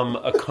by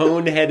a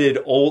cone-headed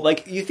old,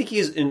 like you think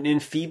he's an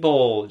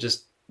enfeebled,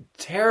 just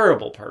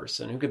terrible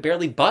person who could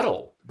barely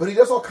buttle. But he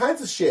does all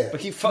kinds of shit. But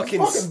he's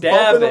fucking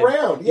stabbing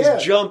around. Yeah.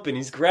 He's jumping.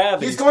 He's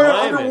grabbing. He's going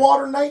on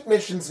underwater night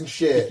missions and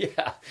shit.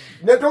 Yeah.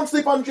 No, don't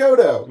sleep on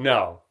Jodo.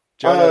 No,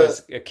 Jodo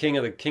is a king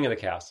of the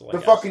castle. The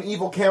fucking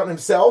evil count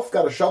himself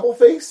got a shovel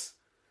face.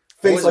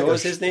 What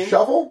was his name?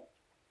 Shovel.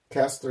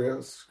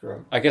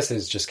 Cagliostro. I guess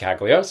it's just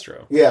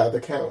Cagliostro. Yeah,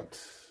 the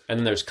count. And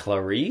then there's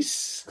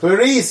Clarice.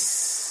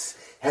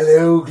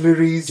 Hello,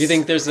 Clarice. Do you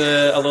think there's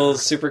a little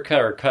supercut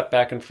or cut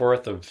back and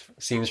forth of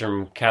scenes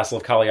from Castle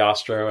of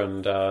Cagliostro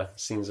and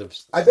scenes of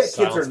I bet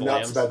kids are the nuts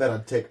Lambs? about that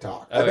on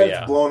TikTok. Oh, I bet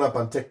yeah. it's blowing up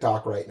on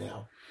TikTok right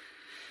now.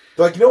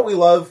 They're like, you know what we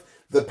love?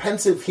 The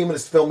pensive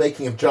humanist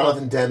filmmaking of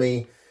Jonathan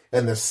Demme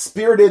and the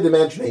spirited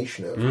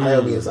imagination of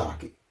Hayao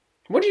Miyazaki.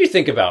 What do you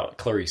think about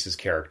Clarice's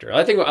character?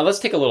 I think let's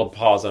take a little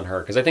pause on her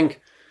because I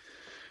think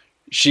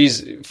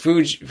she's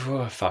Fuji.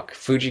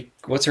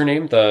 What's her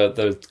name?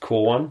 The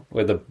cool one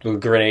with the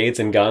grenades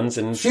and guns,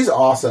 and she's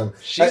awesome.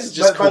 She's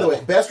just cool. By the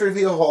way, best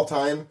reveal of all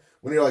time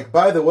when you're like,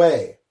 by the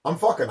way, I'm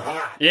fucking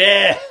hot.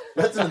 Yeah,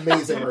 that's an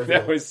amazing reveal.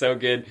 That was so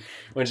good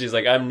when she's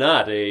like, I'm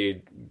not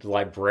a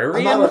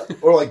librarian,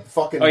 or like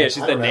fucking. Oh yeah,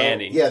 she's the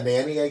nanny. Yeah,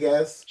 nanny, I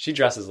guess. She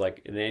dresses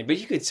like a nanny, but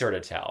you could sort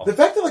of tell the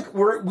fact that like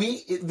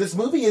this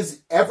movie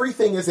is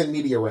everything is in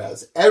media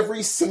res.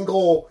 Every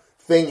single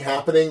thing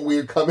happening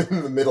we come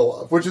in the middle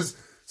of, which is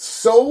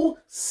so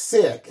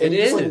sick. And it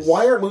is. Like,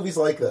 why aren't movies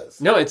like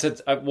this? No, let's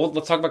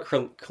talk about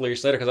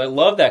Clarice later because I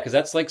love that because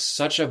that's like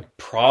such a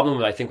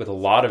problem I think with a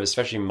lot of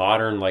especially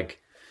modern like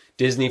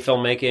Disney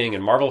filmmaking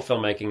and Marvel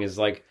filmmaking is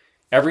like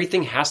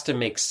everything has to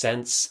make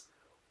sense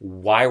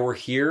why we're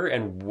here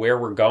and where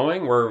we're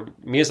going. Where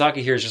Miyazaki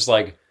here is just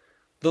like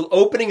the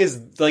opening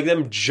is like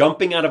them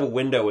jumping out of a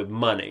window with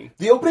money.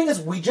 The opening is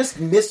we just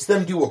missed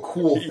them do a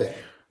cool thing.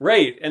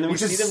 Right, and then we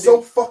which see is them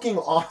so fucking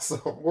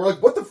awesome. We're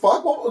like, what the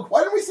fuck? Why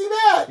didn't we see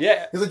that?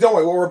 Yeah. He's like, don't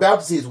worry, what we're about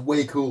to see is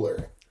way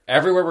cooler.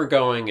 Everywhere we're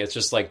going, it's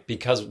just like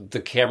because the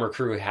camera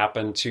crew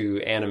happened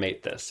to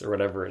animate this or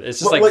whatever. It's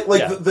just But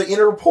yeah. the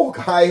Interpol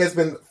guy has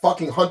been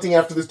fucking hunting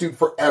after this dude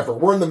forever.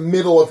 We're in the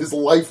middle of his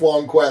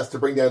lifelong quest to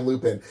bring down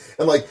Lupin,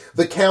 and like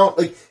the Count,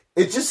 like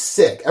it's just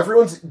sick.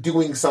 Everyone's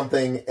doing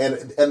something,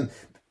 and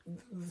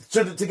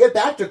so to get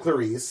back to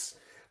Clarice,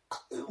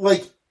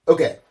 like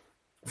okay,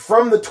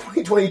 from the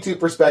 2022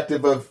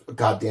 perspective of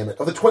God damn it,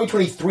 of the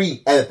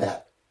 2023, edit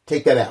that,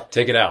 take that out,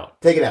 Take it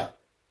out. take it out.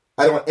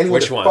 I don't want anyone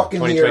Which to one? fucking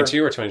 2022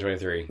 hear. or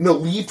 2023? No,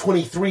 leave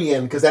 23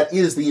 in because that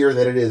is the year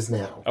that it is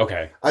now.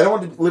 Okay. I don't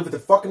want to live with the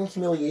fucking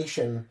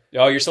humiliation.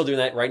 Oh, you're still doing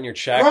that, writing your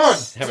checks,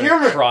 God having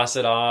damn to it. cross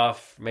it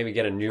off, maybe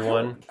get a new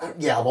one.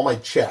 Yeah, all my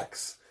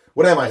checks.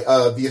 What am I?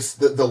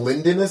 The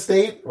Lyndon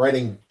estate?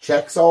 Writing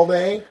checks all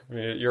day?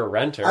 You're a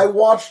renter. I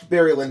watched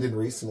Barry Lyndon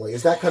recently.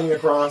 Is that coming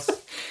across?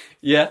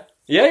 Yeah.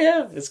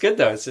 It's good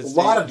though. It's A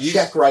lot of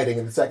check writing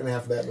in the second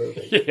half of that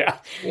movie. Yeah.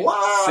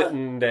 Lot.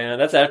 Sitting down.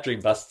 That's after he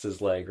busts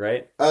his leg,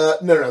 right?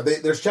 No.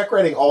 There's check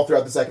writing all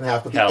throughout the second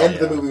half, but the Hell end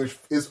of yeah. the movie, which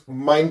is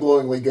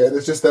mind-blowingly good,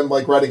 it's just them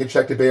like writing a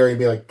check to Barry and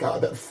being like,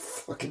 God, that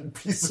fucking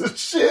piece of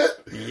shit.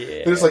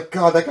 Yeah. They're just like,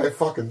 God, that guy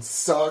fucking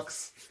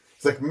sucks.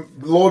 It's like,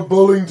 Lord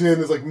Bullington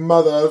is like,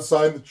 Mother,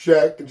 sign the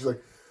check. And she's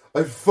like,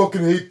 I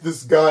fucking hate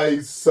this guy,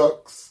 he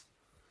sucks.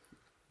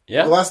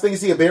 Yeah. The last thing you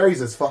see of Barry's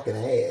is fucking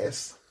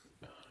ass.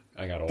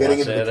 I gotta Getting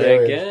watch into it the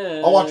carriage.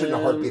 again. I'll watch it in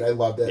a heartbeat. I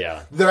loved it.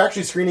 Yeah. They're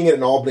actually screening it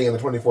in Albany on the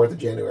 24th of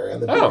January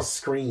on the big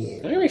screen.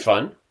 It's gonna be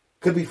fun.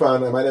 Could be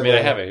fun. I might have. I mean,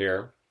 I have it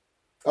here.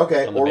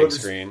 Okay, on the or big we'll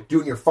just screen. do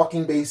it in your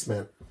fucking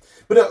basement.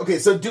 But no, okay,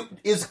 so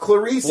is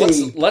Clarice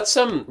Let's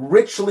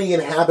richly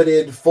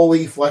inhabited,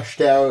 fully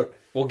fleshed out?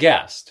 Well,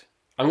 guest.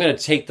 I'm gonna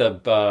take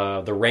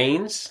the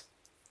reins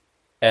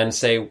and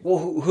say,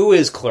 well, who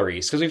is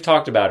Clarice? Because we've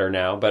talked about her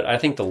now, but I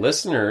think the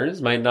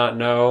listeners might not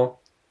know.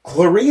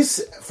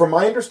 Clarice, from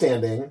my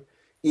understanding,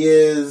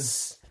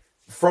 is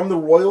from the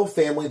royal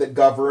family that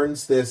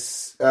governs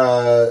this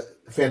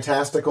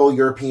fantastical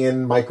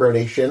European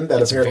micronation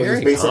that apparently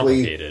is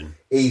basically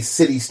a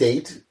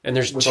city-state. And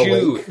there's with a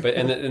two, lake.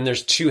 and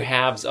there's two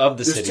halves of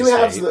the There's city. two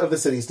halves of the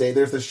city-state.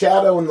 There's the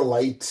shadow and the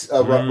light,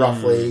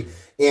 roughly,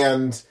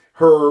 and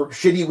her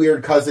shitty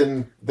weird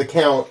cousin, the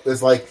Count,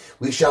 is like,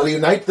 we shall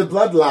unite the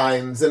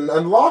bloodlines and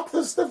unlock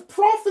the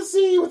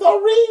prophecy with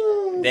our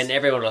rings. Then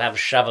everyone will have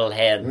shovel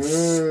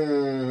heads.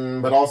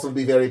 But also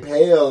be very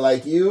pale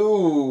like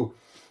you.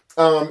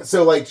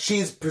 So, like,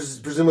 she's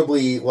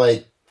presumably,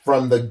 like,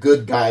 from the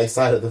good guy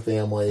side of the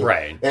family.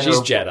 Right. And She's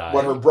her, Jedi.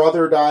 When her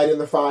brother died in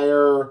the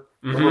fire.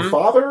 Her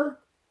father?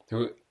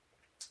 Who?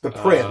 The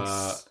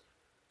prince.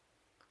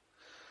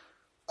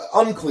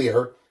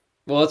 Unclear.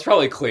 Well, it's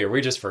probably clear. We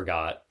just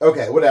forgot.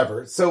 Okay,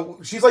 whatever. So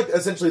she's like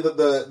essentially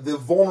the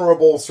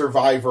vulnerable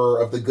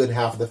survivor of the good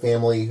half of the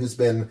family who's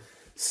been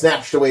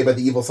snatched away by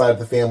the evil side of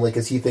the family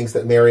because he thinks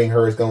that marrying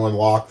her is going to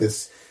unlock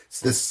this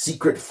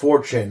secret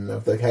fortune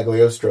of the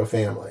Cagliostro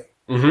family.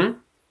 Mm-hmm.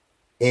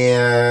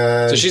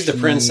 And so she's the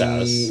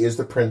princess. She is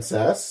the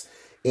princess,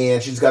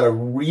 and she's got a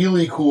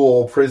really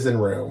cool prison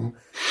room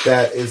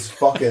that is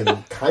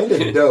fucking kind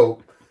of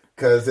dope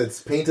because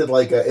it's painted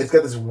like it's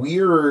got this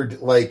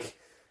weird like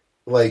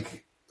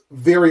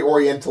very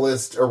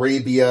Orientalist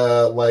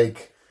Arabia,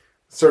 like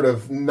sort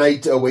of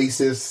night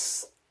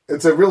oasis.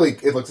 It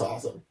looks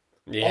awesome.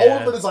 Yeah. All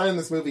of the design in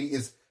this movie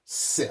is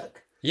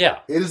sick. Yeah.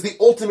 It is the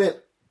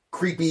ultimate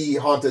creepy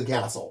haunted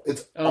castle.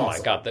 It's awesome.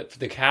 My God,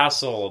 the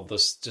castle,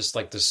 just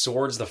like the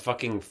swords, the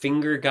fucking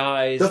finger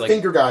guys. The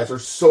finger guys are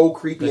so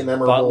creepy and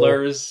memorable.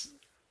 Butlers.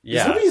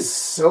 Yeah. This movie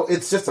is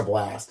it's just a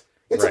blast.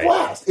 It's a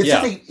blast. It's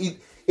just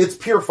it's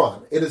pure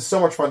fun. It is so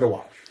much fun to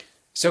watch.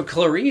 So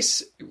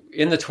Clarice,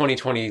 in the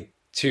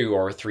 2022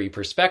 or 3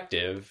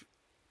 perspective,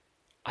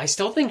 I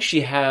still think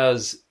she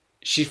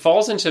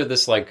falls into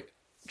this like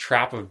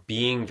trap of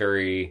being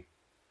very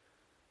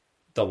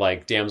the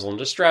like damsel in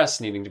distress,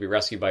 needing to be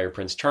rescued by her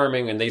Prince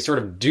Charming, and they sort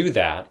of do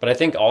that. But I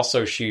think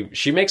also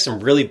she makes some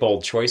really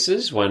bold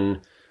choices when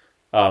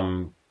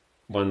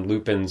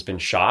Lupin's been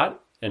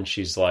shot, and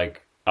she's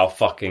like, "I'll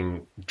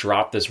fucking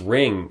drop this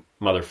ring,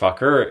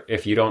 motherfucker,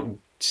 if you don't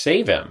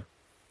save him."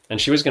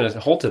 And she was going to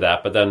hold to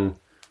that, but then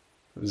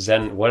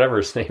Zen, whatever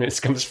his name is,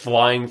 comes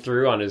flying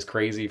through on his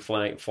crazy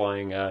flying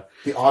the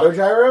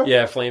autogyro?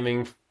 Yeah,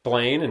 flaming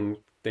plane, and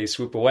they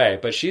swoop away.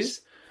 But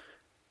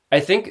I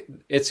think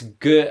it's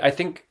good. I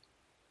think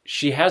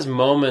she has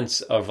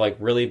moments of like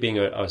really being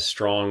a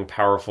strong,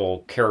 powerful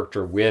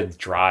character with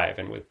drive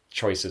and with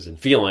choices and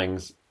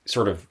feelings,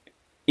 sort of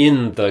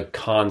in the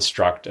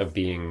construct of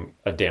being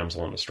a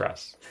damsel in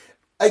distress.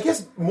 I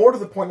guess more to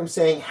the point I'm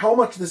saying, how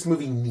much does this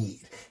movie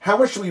need? How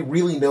much do we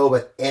really know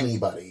about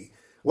anybody?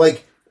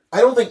 Like,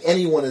 I don't think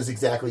anyone is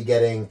exactly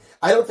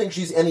I don't think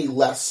she's any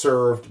less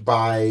served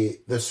by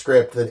the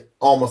script than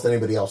almost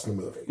anybody else in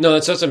the movie. No,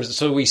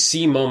 so we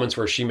see moments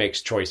where she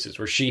makes choices,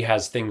 where she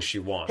has things she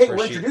wants. Hey,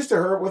 we're introduced to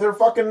her with her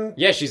fucking...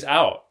 Yeah, she's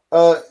out.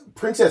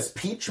 Princess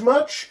Peach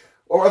much?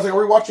 Or I was like, are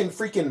we watching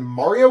freaking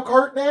Mario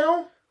Kart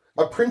now?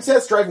 A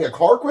princess driving a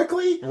car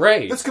quickly?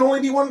 Right. This can only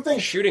be one thing.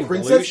 Shooting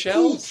Princess blue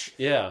shells? Peach.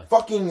 Yeah.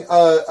 Fucking,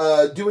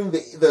 doing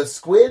the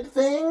squid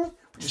thing?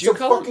 Which is so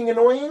fucking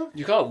annoying.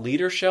 You call it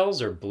leader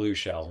shells or blue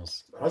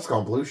shells? I just call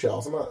them blue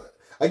shells.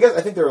 I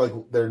think they're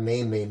like, their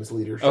name is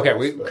leader shells.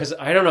 Okay, because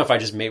I don't know if I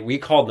just we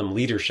called them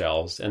leader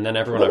shells, and then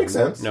everyone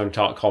I've known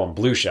call them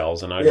blue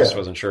shells, and I just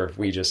wasn't sure if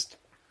we just...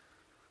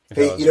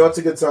 Hey, you know what's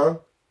a good song?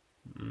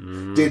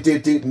 Oh,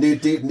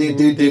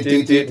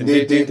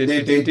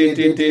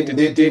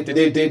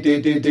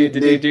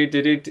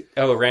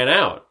 it ran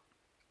out.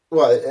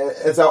 Well,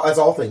 as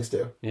all things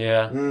do.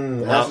 Yeah.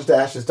 Ashes to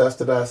ashes, dust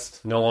to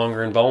dust. No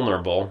longer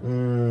invulnerable.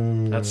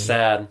 That's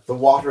sad. The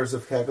waters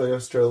of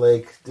Cagliostro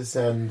Lake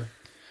descend.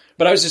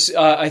 But I was just,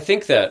 I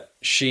think that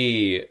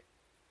she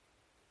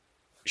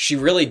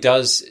really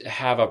does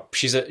have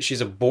she's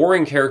a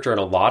boring character in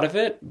a lot of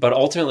it, but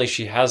ultimately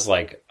she has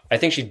I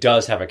think she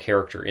does have a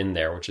character in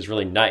there, which is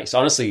really nice.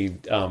 Honestly,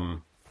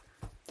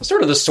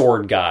 sort of the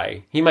sword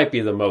guy, he might be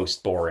the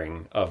most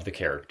boring of the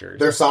characters.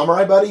 Their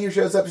samurai buddy who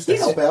shows up just to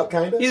help out,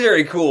 kind of. He's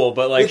very cool,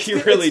 but he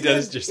really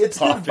does just it's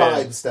pop good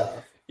vibe in. stuff.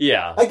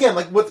 Yeah. Again,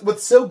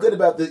 what's so good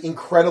about the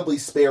incredibly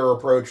spare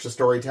approach to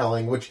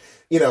storytelling, which,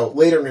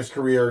 later in his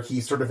career, he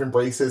sort of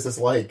embraces as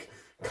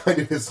kind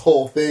of his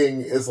whole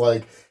thing is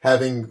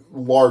having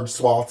large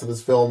swaths of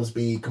his films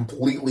be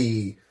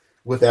completely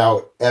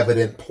without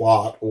evident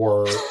plot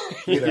or,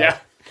 Yeah.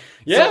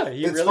 Yeah, so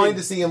it's fine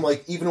to see him,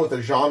 even with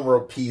a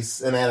genre piece,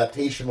 an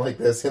adaptation like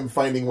this, him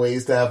finding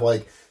ways to have,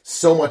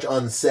 so much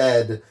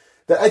unsaid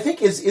that I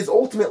think is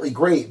ultimately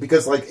great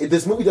because,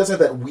 this movie does have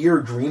that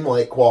weird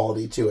dreamlike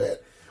quality to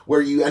it where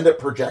you end up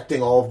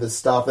projecting all of this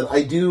stuff, and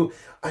I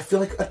feel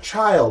like a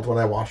child when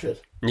I watch it.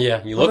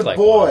 Yeah, you look like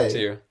boy. one,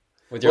 too.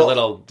 With your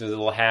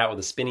little hat with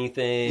a spinny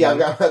thing. Yeah, I've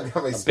got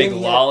my big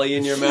lolly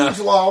in your mouth.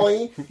 Huge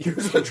lolly.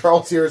 Here's what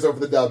Charles hears over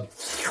the dub.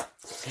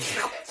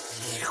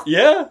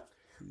 Yeah.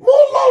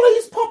 More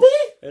lollies, Poppy!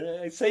 And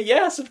I say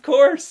yes, of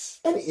course.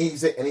 And he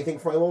say anything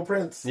for my little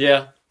prince.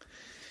 Yeah.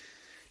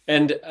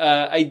 And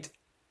I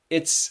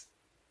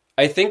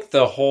think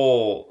the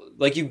whole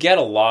you get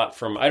a lot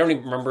from I don't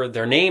even remember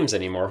their names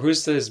anymore.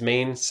 Who's his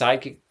main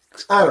sidekick?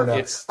 I don't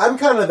know. I'm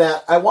kind of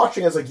that. I'm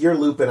watching as you're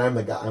Lupin. I'm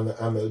the guy.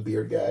 I'm the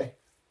beard guy.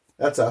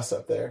 That's us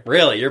up there.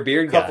 Really, you're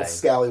beard guy. Couple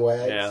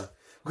scallywags. Yeah.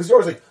 Because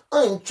you're always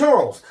I'm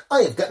Charles.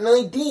 I have got an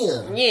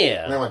idea.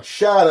 Yeah. And I'm like,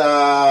 shut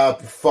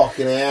up, you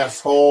fucking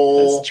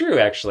asshole. That's true,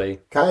 actually.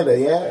 Kinda,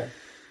 yeah.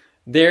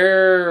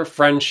 Their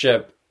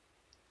friendship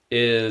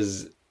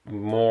is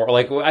more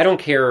I don't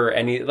care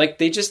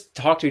they just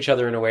talk to each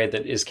other in a way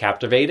that is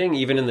captivating,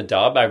 even in the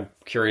dub. I'm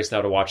curious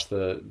now to watch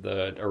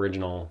the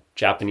original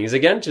Japanese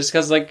again, just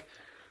because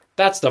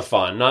that's the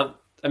fun.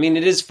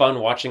 It is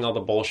fun watching all the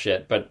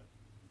bullshit, but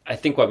I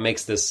think what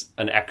makes this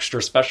an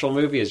extra special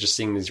movie is just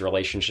seeing these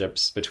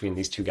relationships between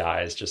these two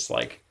guys, just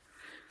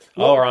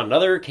we're on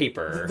another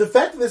caper. The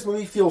fact that this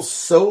movie feels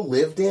so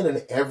lived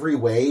in every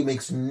way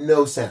makes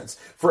no sense.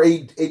 For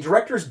a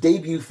director's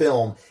debut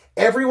film,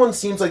 everyone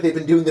seems like they've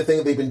been doing the thing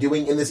that they've been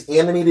doing in this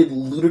animated,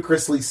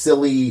 ludicrously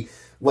silly,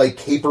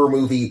 caper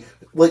movie.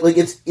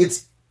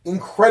 It's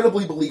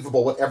incredibly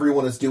believable what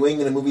everyone is doing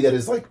in a movie that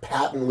is,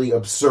 patently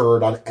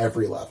absurd on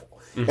every level.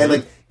 Mm-hmm.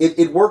 And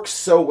it works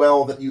so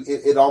well that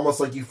it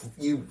almost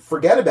you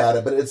forget about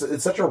it, but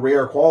it's such a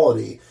rare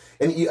quality.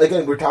 And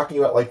again, we're talking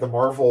about the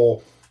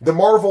Marvel,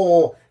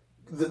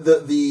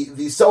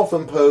 the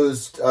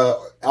self-imposed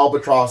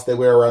albatross they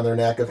wear around their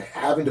neck of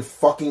having to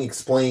fucking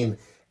explain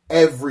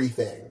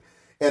everything,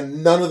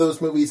 and none of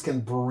those movies can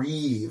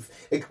breathe.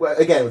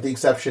 Again, with the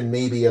exception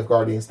maybe of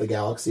Guardians of the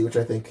Galaxy, which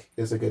I think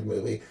is a good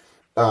movie.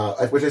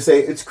 Which I say,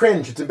 it's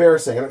cringe, it's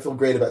embarrassing. I don't feel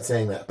great about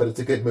saying that, but it's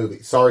a good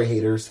movie. Sorry,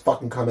 haters.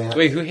 Fucking come at me.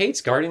 Wait, who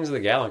hates Guardians of the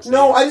Galaxy?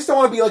 No, I just don't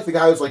want to be the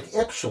guy who's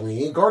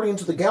actually,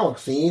 Guardians of the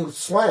Galaxy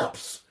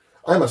slaps.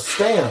 I'm a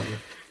stan.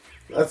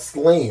 That's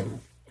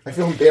lame. I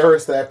feel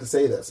embarrassed that I have to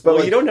say this.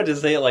 But you don't have to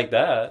say it like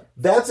that.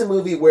 That's a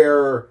movie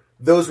where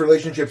those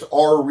relationships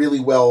are really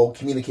well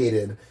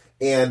communicated.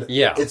 And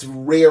it's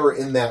rare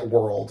in that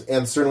world.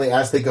 And certainly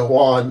as they go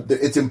on,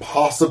 it's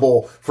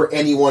impossible for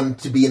anyone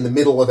to be in the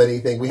middle of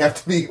anything. We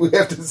have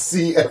to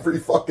see every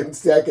fucking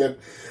second.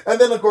 And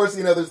then, of course,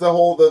 there's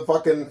the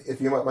fucking, if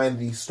you might mind,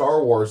 the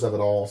Star Wars of it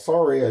all.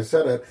 Sorry, I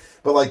said it.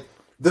 But,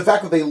 the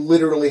fact that they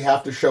literally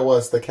have to show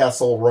us the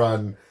Kessel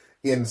Run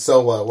in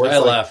Solo. Where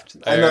it's left.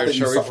 I'm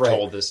sure we've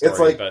told this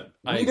story, but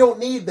we don't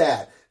need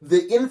that.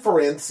 The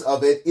inference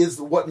of it is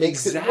what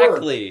makes it work.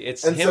 Exactly.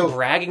 It's him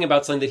bragging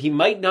about something that he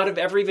might not have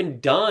ever even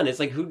done. It's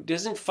who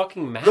doesn't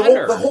fucking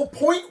matter. The whole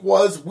point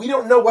was we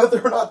don't know whether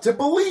or not to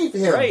believe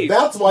him. Right.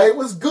 That's why it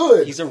was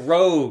good. He's a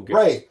rogue.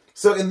 Right.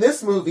 So in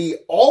this movie,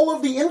 all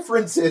of the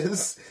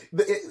inferences,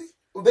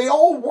 they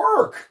all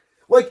work.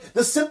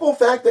 The simple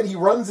fact that he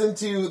runs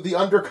into the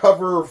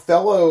undercover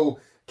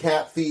fellow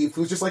cat thief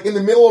who's just like in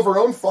the middle of her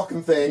own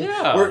fucking thing.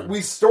 Yeah. Where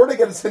we sort of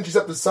get a sense she's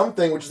up to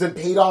something, which is then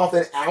paid off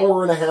an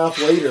hour and a half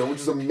later, which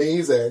is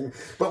amazing.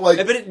 But like,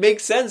 but it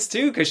makes sense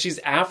too because she's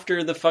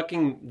after the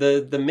fucking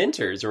the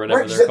Minters or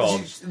whatever right, they're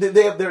called.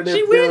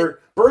 They're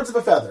birds of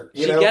a feather.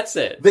 You she know? gets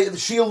it.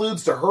 She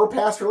alludes to her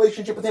past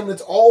relationship with him, and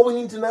it's all we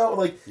need to know.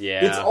 Like,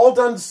 Yeah. it's all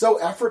done so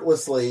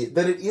effortlessly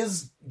that it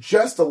is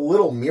just a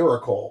little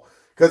miracle.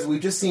 Because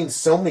we've just seen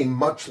so many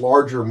much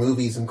larger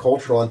movies and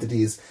cultural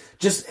entities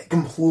just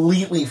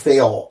completely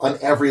fail on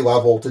every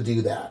level to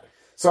do that.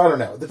 So I don't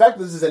know. The fact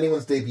that this is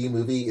anyone's debut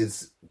movie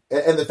is,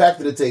 and the fact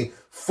that it's a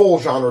full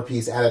genre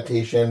piece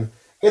adaptation,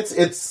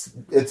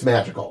 it's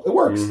magical. It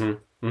works.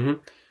 Mm-hmm. Mm-hmm.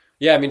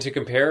 Yeah, I mean to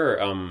compare,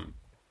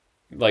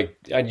 like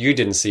you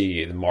didn't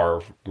see the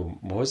what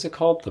was it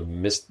called?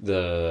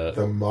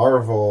 The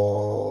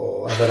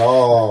Marvel of it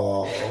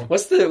all.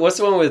 What's the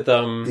one with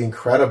The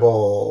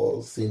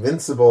Incredibles, The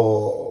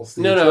Invincibles,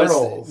 The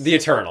Eternals. It's the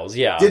Eternals.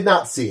 Yeah, Did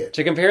not see it.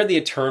 To compare the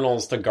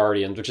Eternals to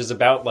Guardians, which is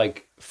about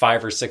like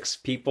 5 or 6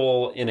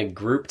 people in a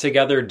group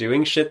together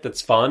doing shit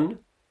that's fun.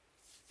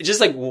 It's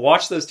just like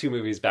watch those 2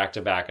 movies back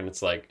to back, and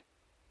it's like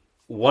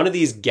one of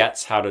these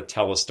gets how to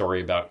tell a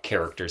story about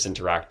characters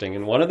interacting,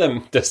 and one of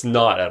them does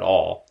not at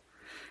all.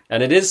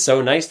 And it is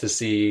so nice to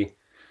see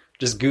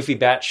just goofy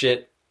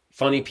batshit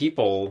funny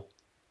people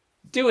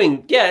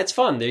doing, it's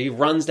fun. He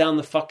runs down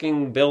the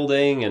fucking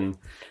building and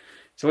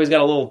he's always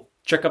got a little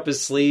trick up his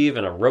sleeve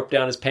and a rope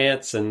down his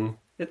pants.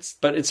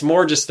 But it's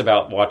more just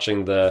about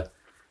watching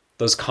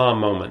those calm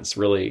moments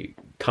really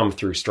come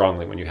through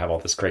strongly when you have all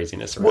this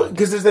craziness around. Well,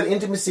 because there's that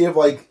intimacy of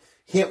like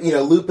him,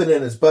 Lupin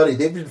and his buddy.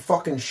 They've been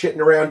fucking shitting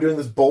around doing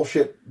this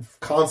bullshit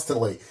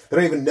constantly. They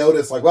don't even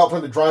notice, like,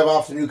 time to drive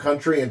off to a new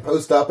country and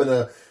post up in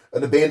an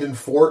abandoned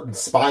fort and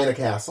spy in a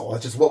castle.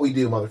 That's just what we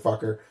do,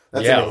 motherfucker.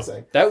 That's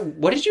amazing.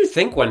 What did you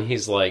think when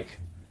he's like,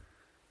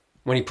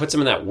 when he puts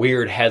him in that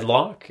weird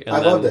headlock? And I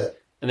loved it.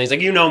 And he's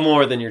like, you know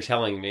more than you're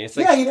telling me. It's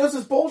like, he knows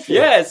his bullshit.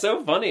 Yeah, it's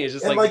so funny. It's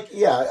just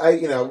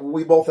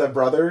we both have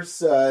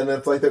brothers, and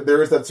it's like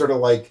there is that sort of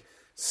like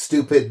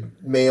stupid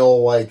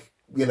male, like,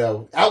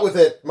 out with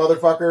it,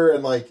 motherfucker,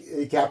 and like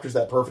he captures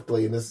that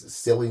perfectly in this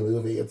silly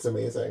movie. It's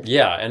amazing.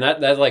 Yeah, and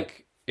that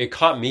like it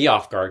caught me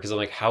off guard because I'm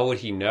like, how would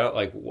he know?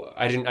 Like,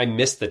 I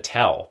missed the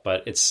tell,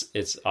 but it's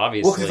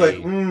obviously. Well, he's like,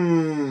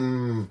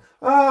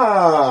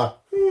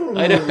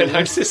 I know, and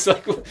I'm just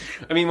like,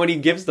 I mean, when he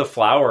gives the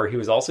flower, he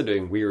was also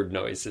doing weird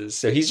noises,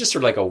 so he's just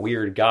sort of like a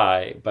weird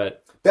guy.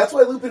 But that's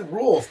why Lupin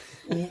rules.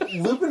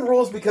 Lupin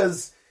rules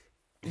because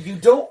you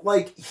don't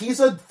like. He's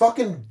a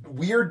fucking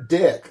weird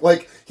dick.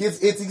 Like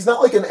he's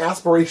not like an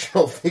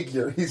aspirational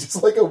figure. He's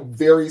just like a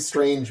very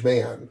strange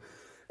man.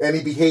 And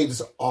he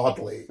behaves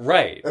oddly.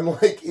 Right. And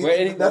like,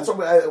 that's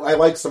what I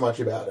like so much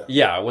about him.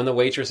 Yeah, when the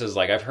waitress is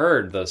like, I've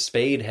heard the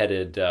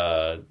spade-headed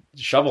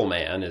shovel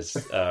man is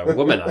a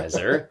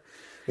womanizer.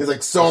 He's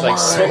like, so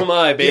am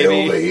I, baby.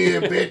 Get over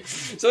here,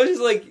 bitch. So she's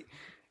like,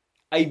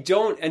 I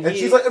don't... And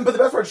she's like, but the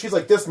best part, she's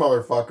like, this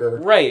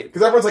motherfucker. Right.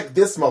 Because everyone's like,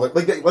 this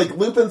like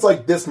Lupin's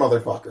like, this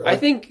motherfucker. Like, I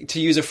think, to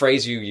use a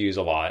phrase you use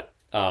a lot...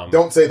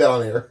 don't say that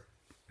on air.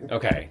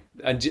 Okay.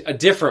 A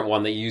different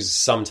one that you use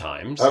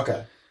sometimes.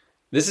 Okay.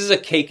 This is a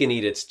cake and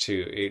eat it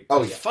too.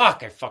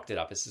 Fuck, I fucked it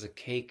up. This is a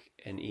cake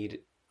and eat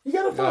it. You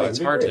gotta find it. It's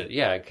hard to...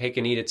 Yeah, cake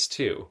and eat it's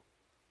too.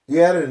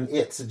 You added an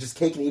it, so just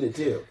cake and eat it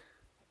too.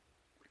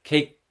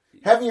 Cake...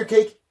 Having your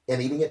cake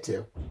and eating it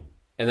too.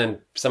 And then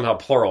somehow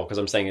plural, because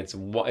I'm saying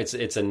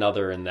it's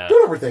another in that.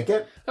 Don't overthink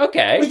it.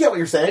 Okay. We get what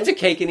you're saying. It's a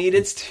cake and eat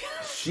it's too.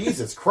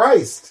 Jesus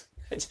Christ.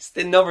 I just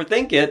didn't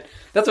overthink it.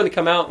 That's when it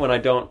come out when I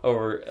don't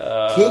over...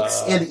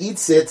 Cakes and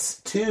eats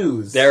it's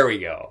twos. There we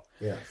go.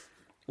 Yeah.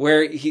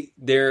 Where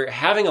they're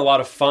having a lot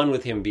of fun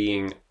with him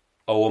being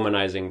a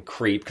womanizing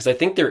creep, because I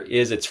think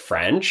it's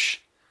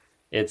French.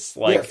 It's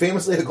like...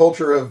 famously the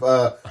culture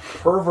of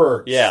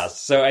perverts. Yeah,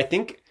 so I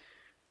think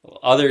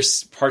other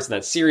parts in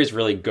that series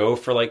really go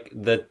for like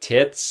the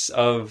tits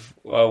of,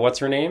 what's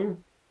her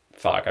name?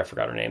 Fuck, I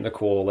forgot her name. The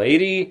cool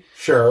lady.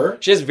 Sure.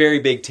 She has very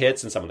big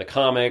tits in some of the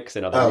comics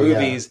and other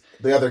movies.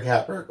 Yeah. The other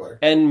cat burglar.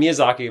 And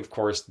Miyazaki, of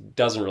course,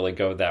 doesn't really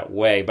go that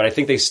way, but I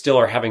think they still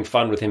are having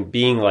fun with him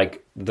being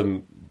like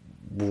the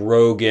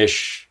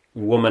roguish,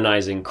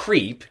 womanizing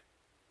creep.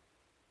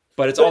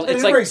 But it's all... in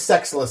it's a like very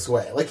sexless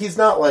way. Like, he's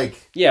not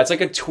like... Yeah, it's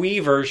like a twee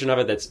version of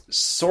it that's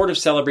sort of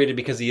celebrated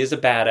because he is a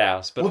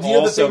badass, but do you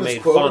know also the famous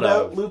made quote fun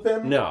about of...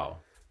 Lupin? No,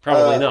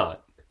 probably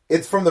not.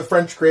 It's from the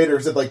French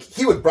creators that, like,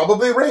 he would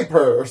probably rape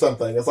her or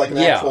something. It's like an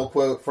actual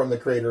quote from the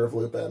creator of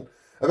Lupin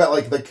about,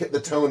 like,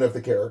 the tone of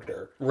the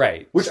character.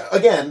 Right. Which,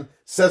 again,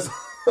 says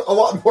a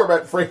lot more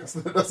about France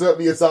than it does about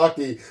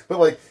Miyazaki. But,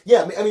 like,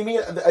 yeah, I mean,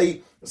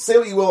 I say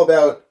what you will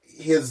about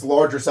his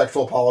larger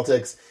sexual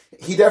politics.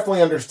 He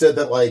definitely understood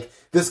that, like,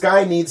 this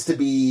guy needs to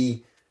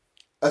be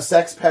a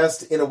sex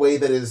pest in a way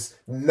that is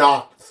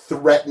not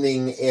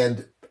threatening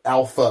and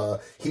alpha.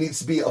 He needs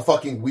to be a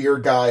fucking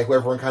weird guy who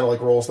everyone kind of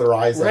like rolls their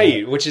eyes at.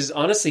 Right, which is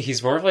honestly,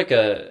 he's more of like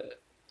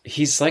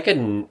he's like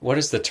what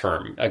is the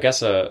term? I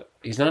guess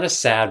he's not a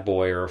sad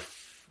boy or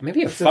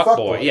Maybe a He's a fuck fuck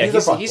boy. boy. Yeah, He's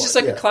a fuck he's boy, just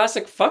like yeah. a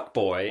classic fuck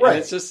boy. Right. And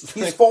it's just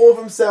He's like, full of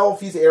himself.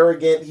 He's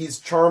arrogant. He's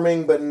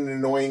charming, but in an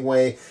annoying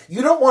way.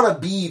 You don't want to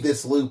be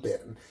this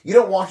Lupin. You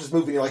don't watch this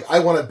movie and you're like, I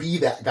want to be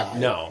that guy.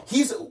 No.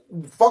 He's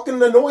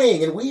fucking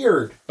annoying and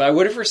weird. But I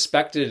would have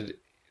respected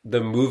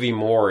the movie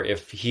more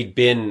if he'd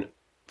been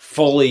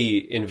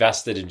fully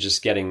invested in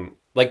just getting,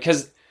 like,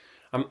 because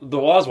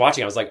while I was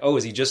watching, I was like, oh,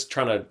 is he just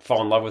trying to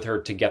fall in love with her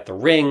to get the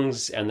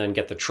rings and then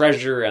get the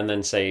treasure and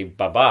then say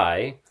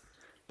bye-bye?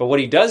 But what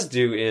he does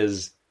do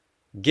is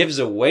gives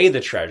away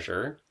the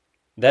treasure,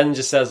 then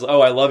just says,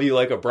 oh, I love you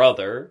like a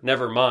brother,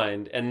 never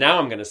mind, and now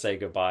I'm going to say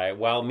goodbye.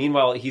 While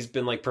meanwhile, he's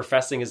been like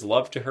professing his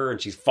love to her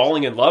and she's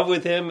falling in love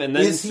with him. And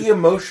then Is he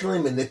emotionally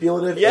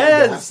manipulative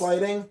Yes.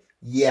 and gaslighting?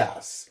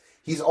 Yes.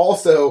 He's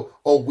also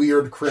a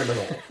weird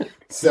criminal.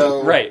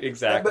 So right,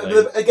 exactly.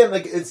 But again,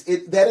 like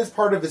that is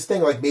part of his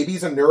thing. Like maybe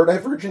he's a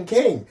neurodivergent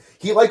king.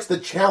 He likes the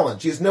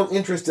challenge. He has no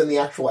interest in the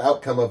actual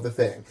outcome of the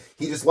thing.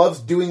 He just loves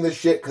doing this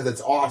shit because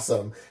it's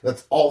awesome.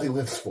 That's all he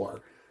lives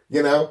for.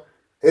 You know,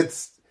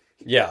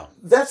 Yeah.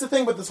 That's the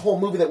thing with this whole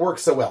movie that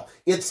works so well.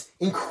 It's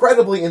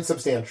incredibly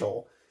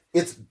insubstantial.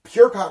 It's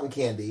pure cotton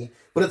candy,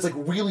 but it's like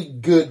really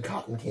good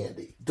cotton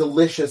candy.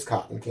 Delicious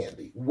cotton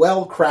candy.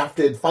 Well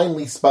crafted,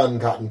 finely spun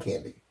cotton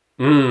candy.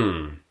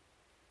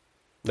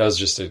 That was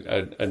just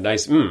a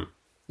nice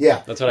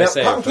Yeah. That's what I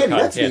say Cotton for candy,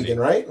 cotton that's candy. vegan,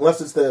 right?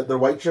 Unless it's the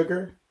white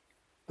sugar,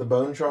 the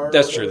bone char.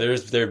 That's true.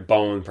 There's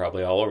bone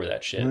probably all over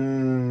that shit.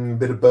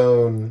 Bit of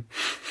bone.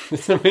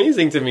 It's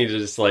amazing to me to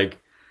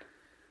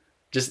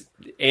just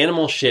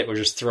animal shit was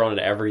just thrown at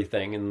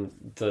everything in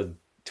the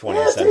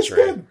 20th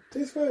century.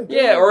 Tastes good.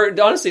 Yeah, or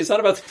honestly, it's not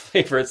about the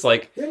flavor. It's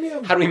like, Yum,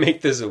 yum. how do we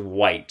make this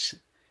white?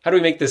 How do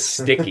we make this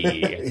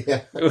sticky?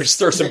 Yeah. We'll just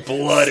throw some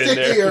blood in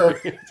there.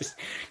 Just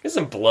get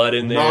some blood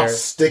in there. Not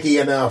sticky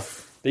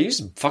enough. They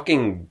use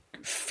fucking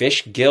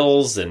fish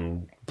gills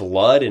and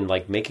blood in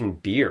like making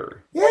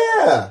beer.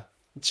 Yeah.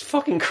 It's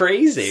fucking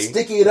crazy.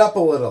 Sticky it up a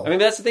little. I mean,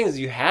 that's the thing is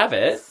you have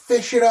it.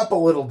 Fish it up a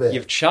little bit.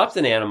 You've chopped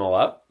an animal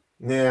up.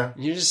 Yeah.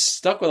 You're just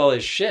stuck with all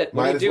this shit.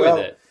 What Might do as you do well.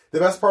 with it? The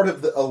best part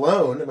of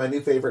Alone, my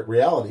new favorite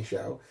reality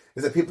show,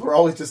 is that people are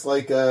always just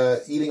like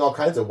eating all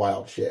kinds of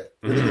wild shit.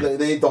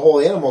 They eat the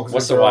whole animal.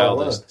 What's the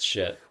wildest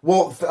shit?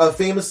 Well,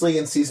 famously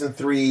in season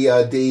 3,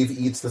 Dave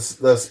eats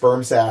the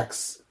sperm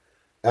sacs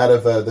out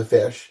of the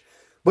fish.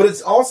 But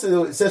it's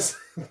also, it says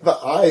the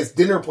eyes,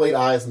 dinner plate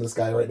eyes in this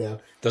guy right now.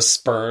 The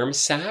sperm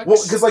sacs?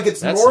 Well, because like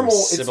it's That's normal, some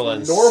it's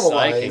sibilant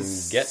normalized I can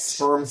get.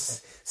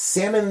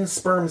 salmon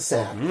sperm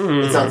sac.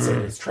 It's not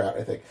salmon, it's trout,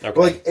 I think. Okay. But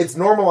like it's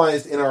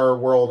normalized in our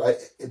world. Why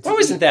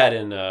wasn't that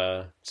in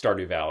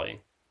Stardew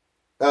Valley?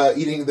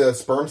 Eating the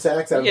sperm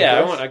sacs out of the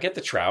Yeah, fish? I get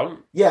the trout.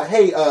 Yeah,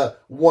 hey,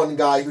 one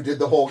guy who did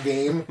the whole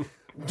game,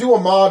 do a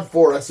mod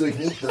for us so we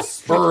can eat the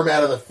sperm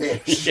out of the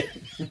fish.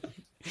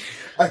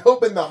 I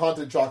hope in the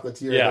Haunted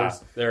Chocolatier, Yeah,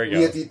 there we go.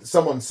 we have to eat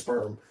someone's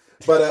sperm.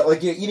 But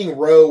like eating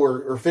roe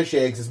or fish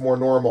eggs is more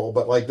normal.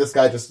 But like this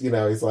guy just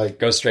he's like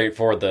Go straight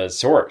for the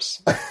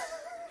source.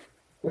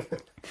 he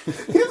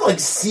doesn't like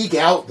seek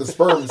out the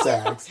sperm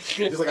sacs.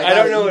 He's like, I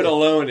don't know eat what it.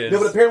 alone is. No,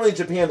 but apparently in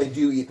Japan they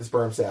do eat the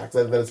sperm sacs.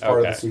 That is part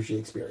of Okay. the sushi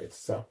experience.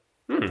 So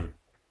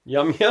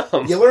Yum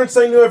yum. you learn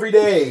something new every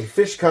day.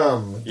 Fish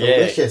cum, Yeah.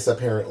 delicious.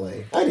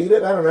 Apparently, I'd eat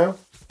it. I don't know.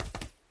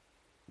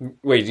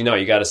 Wait,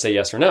 you got to say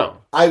yes or no.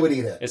 I would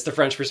eat it. It's the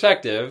French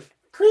perspective.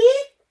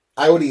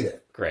 I would eat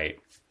it. Great.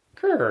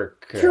 Keurig.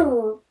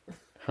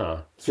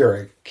 Huh.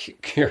 Keurig.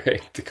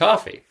 The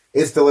coffee.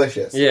 It's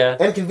delicious. Yeah.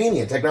 And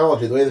convenient.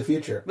 Technology, the way of the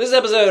future. This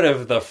episode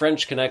of the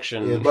French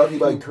Connection. Yeah, brought to you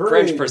by Keurig.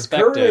 French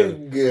perspective.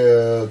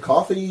 Keurig.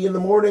 Coffee in the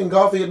morning,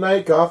 coffee at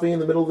night, coffee in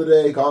the middle of the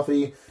day,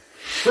 coffee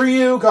for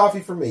you, coffee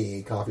for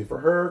me, coffee for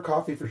her,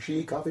 coffee for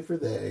she, coffee for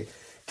they.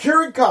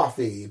 Keurig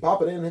coffee.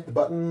 Pop it in, hit the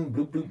button,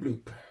 bloop, bloop, bloop.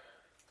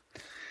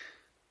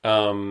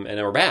 And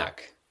then we're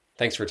back.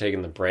 Thanks for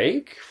taking the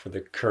break for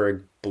the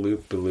Keurig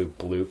bloop bloop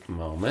bloop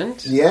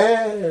moment.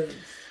 Yeah.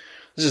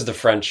 This is the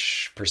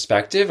French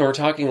perspective, and we're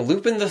talking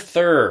Lupin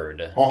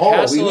III, Oh,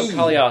 Castle oui. of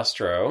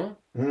Cagliostro.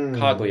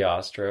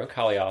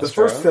 Cagliostro. The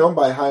first film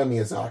by Hayao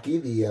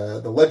Miyazaki,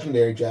 the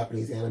legendary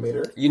Japanese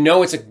animator. You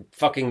know it's a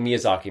fucking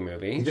Miyazaki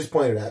movie. He just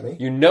pointed at me.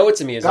 You know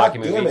it's a Miyazaki God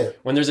movie damn it.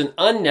 when there's an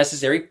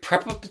unnecessary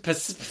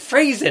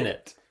phrase in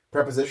it.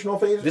 Prepositional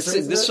phase.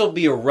 This will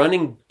be a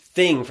running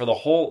thing for the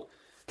whole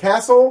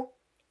Castle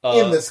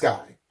in the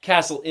sky.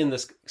 castle in the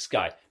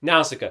sky.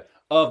 Nausicaa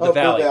of the Of the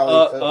valley,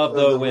 valley, of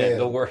the wind.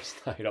 The worst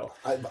title.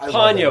 I love that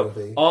Ponyo.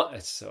 movie.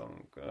 It's so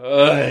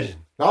good.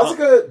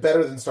 Nausicaa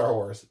better than Star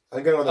Wars.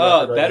 I'm going on the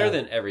record right Better now.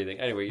 than everything.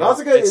 Anyway,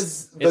 Nausicaa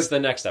it's the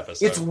next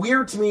episode. It's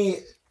weird to me.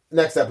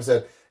 Next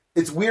episode.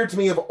 It's weird to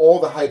me of all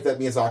the hype that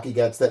Miyazaki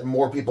gets that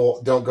more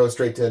people don't go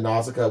straight to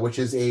Nausicaa, which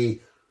is a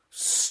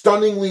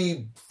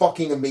stunningly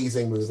fucking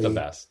amazing movie. the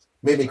best.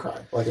 Made me cry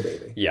like a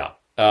baby. Yeah.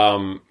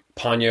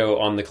 Ponyo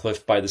on the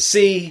cliff by the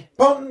sea.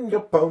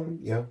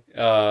 Ponyo.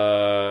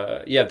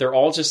 Yeah, they're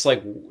all just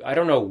like, I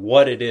don't know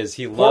what it is.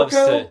 He loves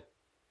Porco to.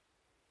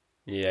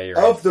 Yeah, you're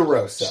right. Of the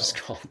Rosso. It's just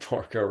called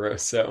Porco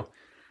Rosso.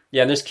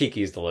 Yeah, and there's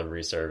Kiki's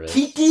delivery service.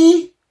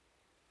 Kiki?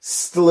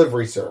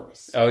 delivery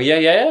service. Oh,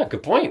 yeah.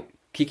 Good point.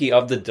 Kiki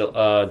of the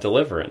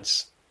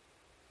Deliverance.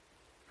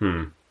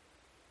 Ding,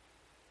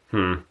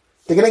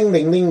 ding, ding,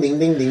 ding, ding,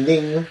 ding, ding,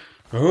 ding.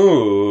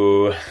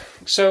 Ooh.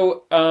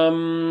 So,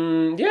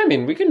 yeah, I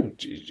mean, we can...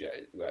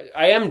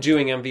 I am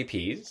doing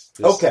MVPs,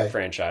 this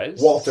franchise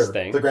Walter,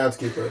 thing. the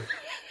groundskeeper.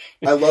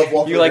 I love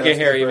Walter. You like a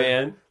hairy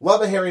man?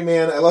 Love a hairy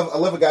man. I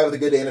love a guy with a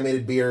good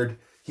animated beard.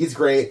 He's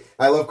great.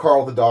 I love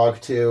Carl the dog,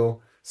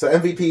 too. So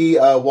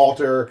MVP,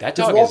 Walter. That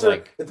dog Walter, is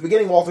like... At the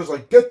beginning, Walter's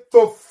like, get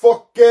the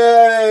fuck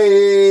out!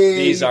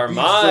 These are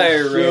my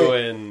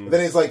ruins.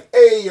 Then he's like,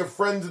 hey, you're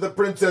friends of the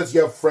princess,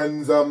 you're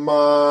friends of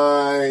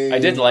mine. I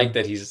did like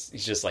that he's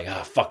just like,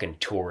 fucking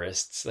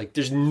tourists. Like,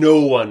 there's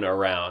no one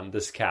around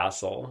this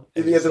castle.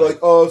 Yeah, they're like,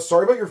 oh,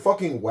 sorry about your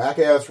fucking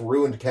whack-ass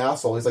ruined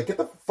castle. He's like, get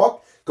the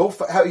fuck...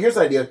 Here's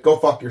an idea. Go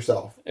fuck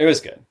yourself. It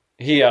was good.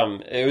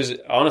 It was,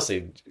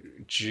 honestly,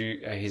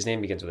 his name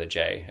begins with a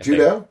J.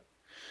 Judo?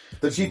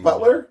 The chief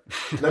butler?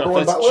 Number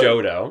one butler?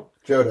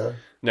 Jodo.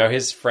 No,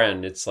 his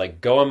friend. It's like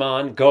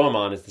Goemon.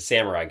 Goemon is the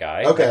samurai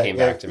guy. Okay, that came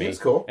back to me. He's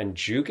cool. And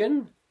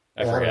Jukin?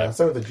 I forget. forget.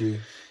 Start with a G.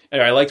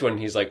 Anyway, I liked when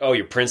he's like, "Oh,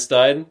 your prince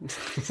died."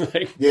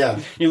 Like, yeah,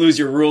 you lose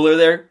your ruler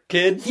there,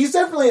 kid. He's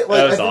definitely like,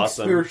 that was I think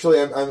awesome. Spiritually,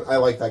 I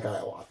like that guy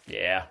a lot.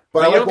 Yeah,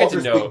 but I you like don't get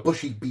Walter's to know big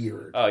bushy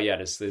beard. Oh yeah,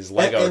 his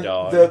Lego and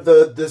dog.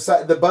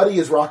 The buddy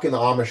is rocking the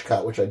Amish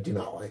cut, which I do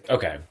not like.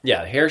 Okay,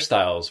 yeah,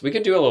 hairstyles. We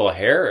could do a little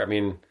hair. I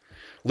mean,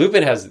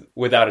 Lupin has,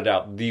 without a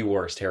doubt, the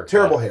worst haircut.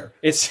 Terrible hair.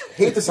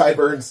 Hate the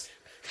sideburns.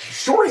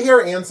 Short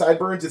hair and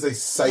sideburns is a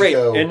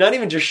psycho. Right, and not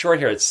even just short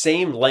hair. It's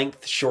same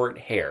length short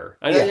hair.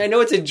 I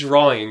know it's a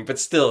drawing, but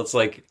still, it's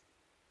like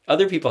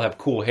other people have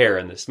cool hair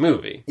in this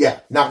movie.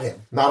 Yeah, not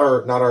him. Not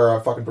our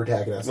fucking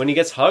protagonist. When he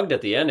gets hugged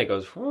at the end, it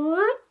goes...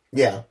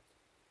 Yeah.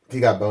 He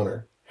got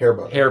boner. Hair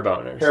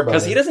boner.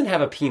 Because he doesn't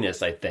have a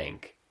penis, I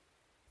think.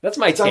 That's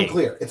my take.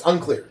 It's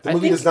unclear. The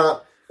movie does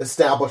not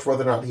establish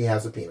whether or not he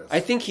has a penis. I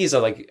think he's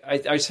I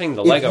was saying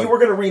the If Lego... If you were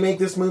going to remake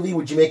this movie,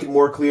 would you make it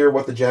more clear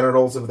what the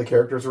genitals of the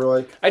characters were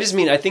like? I just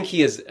mean, I think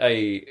he is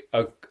I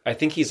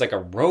think he's like a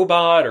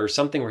robot or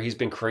something where he's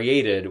been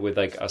created with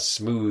like a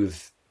smooth...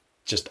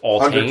 Just all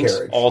taint.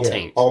 All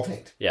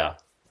taint. Yeah.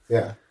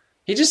 Yeah.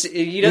 He does...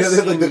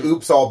 like the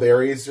oops all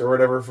berries or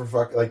whatever for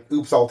fuck... Like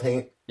oops all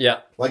taint.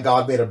 Yeah. Like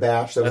God made a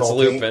batch that was all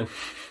Lupin.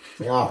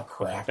 Taint. Oh,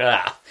 crap.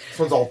 This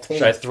one's all taint.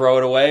 Should I throw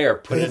it away or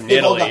put it in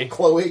Italy? All got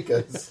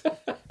cloacas.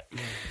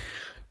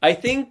 I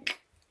think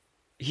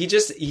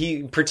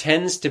he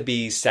pretends to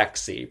be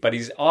sexy, but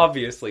he's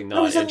obviously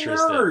not he's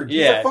interested. A nerd.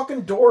 He's a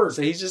fucking dork.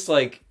 So he's just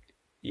like...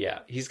 Yeah.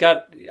 He's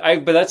got...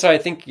 But that's why I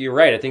think you're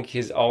right. I think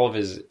all of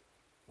his...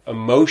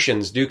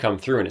 emotions do come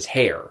through in his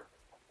hair.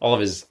 All of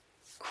his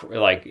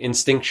like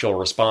instinctual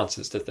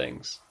responses to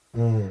things.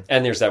 And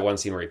there's that one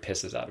scene where he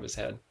pisses out of his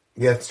head.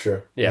 Yeah, that's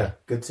true. Yeah.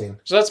 Good scene.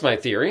 So that's my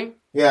theory.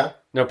 Yeah.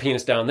 No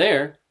penis down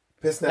there.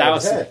 Pissing out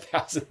of his head.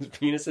 Thousands of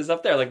penises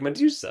up there, like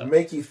Medusa.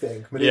 Make you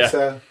think.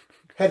 Medusa,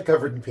 head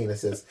covered in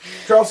penises.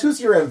 Charles,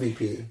 who's your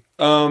MVP?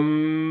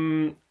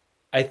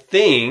 I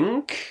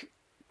think...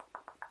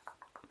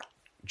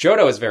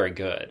 Jodo is very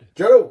good.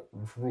 Jodo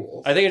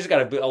rules. I think I just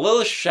got a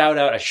little shout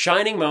out, a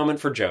shining moment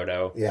for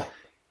Jodo. Yeah.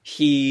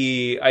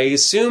 I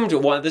assumed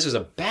this was a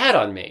bad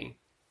on me.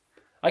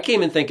 I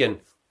came in thinking,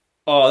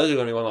 oh, this is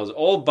going to be one of those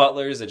old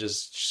butlers that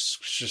just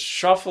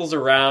shuffles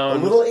around.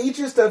 A little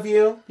ageist of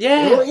you.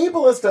 Yeah. A little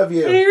ableist of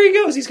you. And here he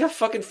goes. He's got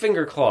fucking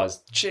finger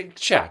claws.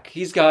 Check.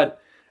 He's got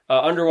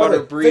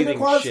underwater breathing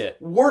claws,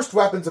 shit. Worst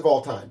weapons of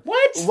all time.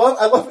 What?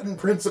 I love it in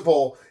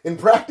principle. In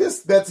practice,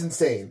 that's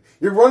insane.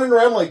 You're running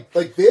around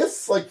like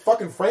this? Like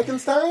fucking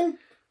Frankenstein?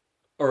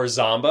 Or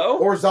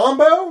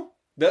Zombo?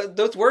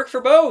 Those work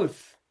for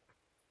both.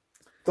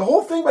 The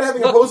whole thing about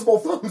having opposable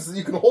thumbs is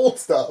you can hold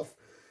stuff.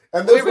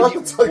 And those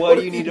weapons, what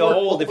do you need to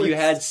hold if you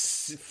had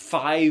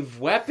 5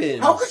 weapons?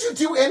 How could you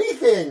do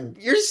anything?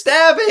 You're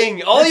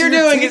stabbing. All you're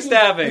doing is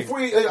stabbing.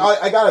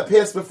 I gotta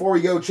piss before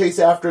we go chase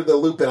after the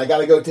Lupin. I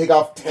gotta go take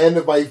off 10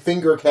 of my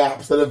finger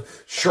caps that have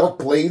sharp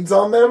blades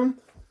on them.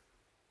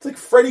 It's like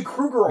Freddy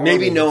Krueger.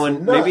 Maybe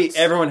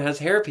everyone has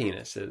hair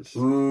penises.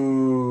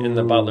 Ooh. In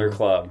the Butler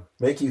Club.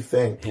 Make you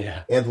think.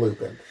 Yeah. And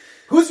Lupin.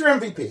 Who's your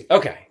MVP?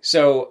 Okay,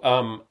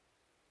 so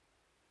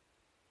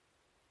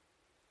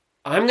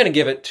I'm going to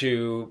give it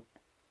to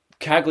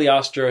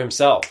Cagliostro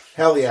himself.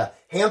 Hell yeah.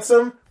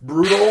 Handsome,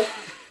 brutal,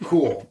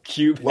 cool.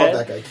 Cuban. Love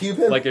that guy.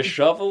 Cuban? Like a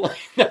shovel?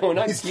 No,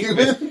 not He's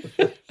Cuban.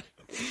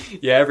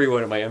 Yeah, every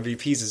one of my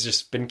MVPs has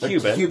just been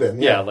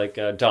Cuban. Yeah. Like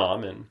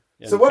Dom and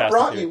so what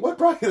brought you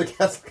to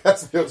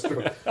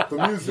Cagliostro?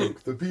 The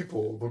music, the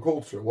people, the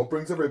culture. What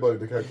brings everybody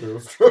to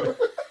Cagliostro?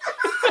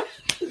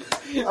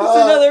 It's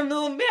another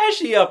little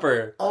mashy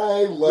upper.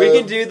 We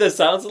can do the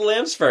Silence of the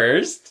Lambs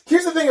first.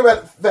 Here's the thing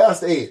about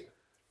Fast 8.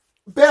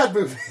 Bad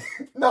movie.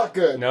 Not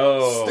good.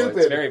 No. Stupid.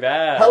 It's very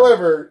bad.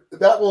 However,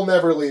 that will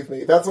never leave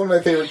me. That's one of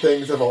my favorite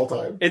things of all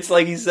time. It's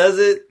like he says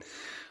it.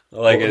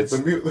 What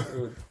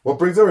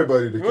brings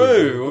everybody to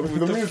Cuba? What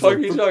the music, fuck are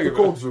you talking about? about? The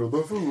culture,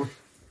 the food.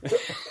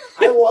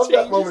 I love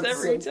that moment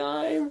every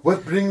time.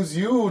 What brings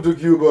you to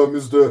Cuba,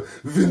 Mr.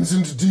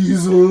 Vincent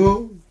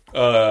Diesel?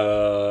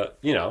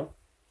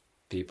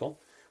 People.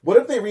 What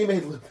if they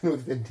remade Lupin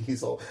with Vin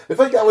Diesel? I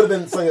feel like that would have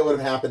been something that would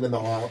have happened in the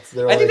aughts.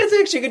 I think that's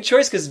actually a good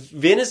choice because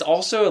Vin is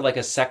also like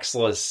a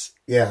sexless.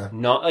 Yeah.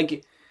 Not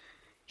like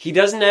he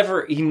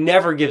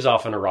never gives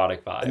off an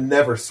erotic vibe.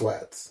 Never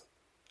sweats.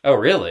 Oh,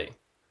 really?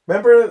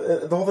 Remember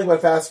the whole thing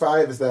about Fast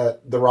Five is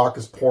that The Rock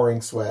is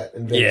pouring sweat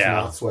and Vin's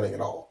not sweating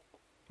at all.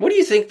 What do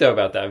you think though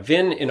about that?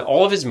 Vin, in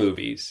all of his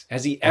movies,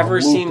 has he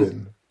ever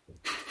seemed?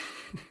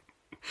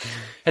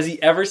 Has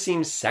he ever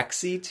seemed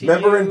sexy to you?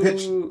 Remember in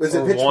Pitch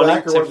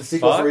Black or one of the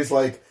sequels where he's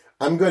like,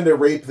 "I'm going to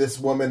rape this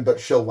woman,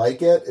 but she'll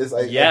like it." Is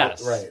like,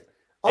 yes, right.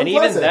 And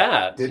even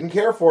that didn't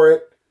care for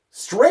it.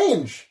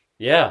 Strange.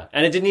 Yeah,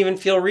 and it didn't even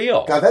feel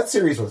real. God, that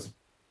series was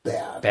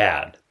bad.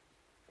 Bad.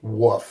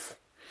 Woof.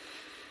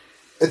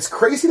 It's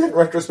crazy that in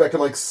retrospect, I'm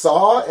like,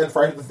 Saw and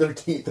Friday the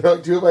 13th, they're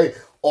like two of my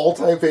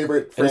all-time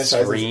favorite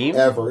franchises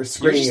ever.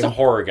 Scream. You're just a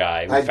horror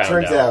guy.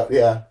 Turns out,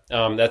 yeah.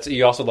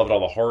 You also loved all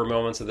the horror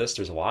moments of this.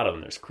 There's a lot of them.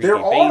 There's creepy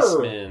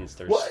basements.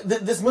 Well,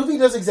 this movie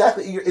does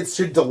exactly. It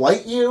should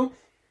delight you.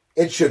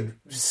 It should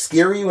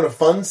scare you in a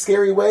fun,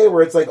 scary way.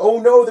 Where it's like, oh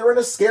no, they're in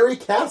a scary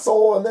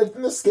castle and they're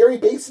in a scary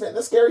basement, in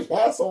a scary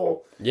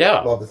castle. Yeah,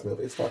 I love this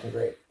movie. It's fucking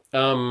great.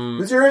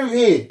 Who's your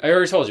MVP? I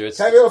already told you. It's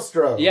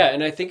Cagliostro. Yeah,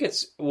 and I think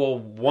it's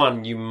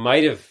one. You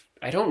might have.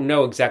 I don't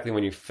know exactly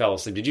when you fell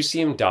asleep. Did you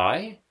see him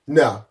die?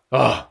 No.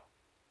 Oh,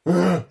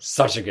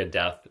 such a good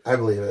death. I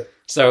believe it.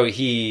 So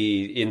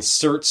he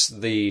inserts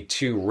the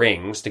two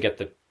rings to get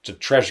the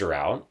treasure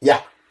out.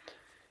 Yeah.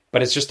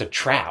 But it's just a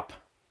trap.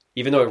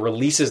 Even though it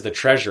releases the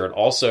treasure, it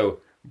also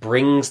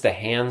brings the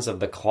hands of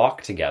the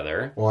clock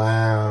together.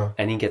 Wow.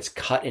 And he gets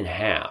cut in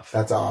half.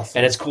 That's awesome.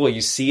 And it's cool.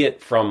 You see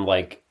it from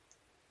like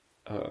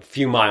a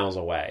few miles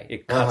away.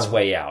 It cuts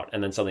way out.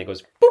 And then suddenly it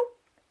goes boop.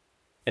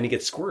 And he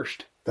gets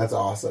squished. That's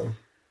awesome.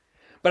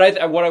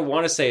 But what I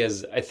want to say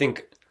is, I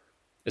think,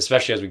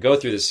 especially as we go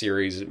through this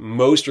series,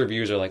 most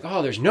reviews are like,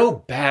 "Oh, there's no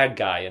bad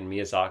guy in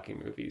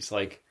Miyazaki movies."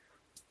 Like,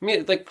 I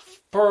mean, like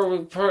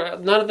for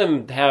none of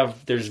them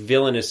have. There's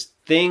villainous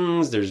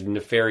things, there's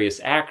nefarious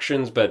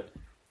actions, but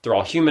they're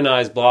all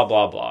humanized. Blah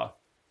blah blah.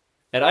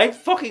 And I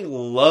fucking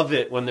love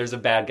it when there's a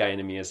bad guy in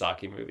a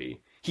Miyazaki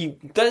movie. He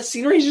does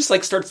scene where he just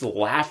like starts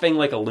laughing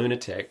like a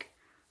lunatic.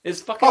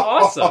 It's fucking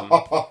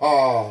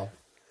awesome.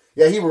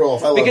 Yeah, he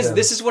rules. I love because him.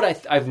 This is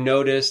what I've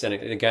noticed, and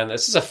again,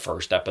 this is a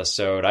first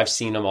episode. I've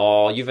seen them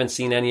all. You haven't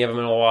seen any of them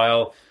in a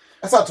while.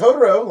 I saw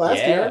Totoro last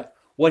year.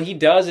 What he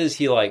does is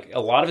he a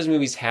lot of his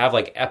movies have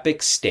like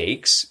epic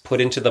stakes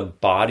put into the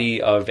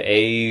body of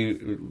a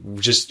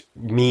just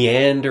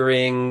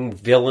meandering,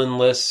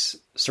 villainless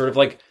sort of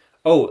like,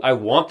 oh, I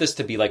want this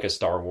to be like a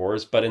Star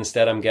Wars, but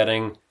instead I'm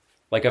getting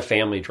like a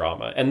family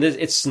drama. And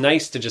it's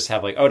nice to just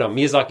have like, oh no,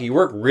 Miyazaki, you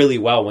work really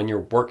well when you're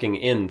working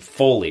in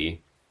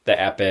fully the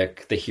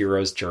epic, the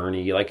hero's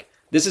journey. Like,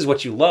 this is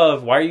what you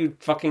love. Why are you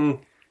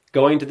fucking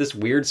going to this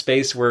weird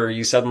space where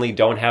you suddenly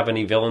don't have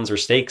any villains or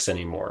stakes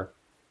anymore?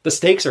 The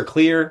stakes are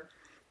clear,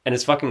 and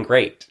it's fucking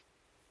great.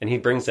 And he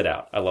brings it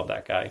out. I love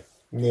that guy.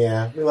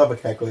 Yeah, we love a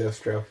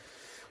Cagliostro.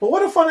 Well,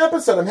 what a fun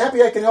episode. I'm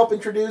happy I could help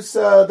introduce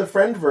the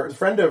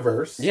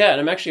Friendoverse. Yeah, and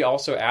I'm actually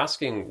also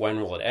asking when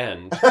will it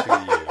end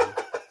to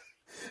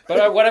you.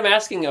 But what I'm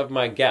asking of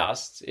my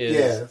guests is...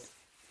 Yes.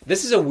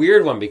 This is a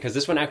weird one because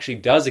this one actually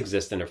does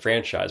exist in a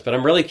franchise, but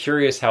I'm really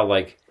curious how,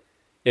 like,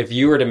 if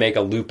you were to make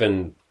a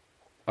Lupin,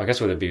 I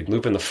guess would it be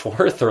Lupin the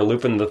Fourth or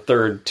Lupin the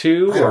Third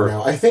 2? I don't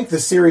know. I think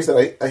the series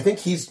that I think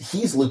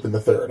he's Lupin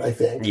the Third. I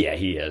think. Yeah,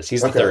 he is.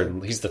 He's the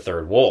third. He's the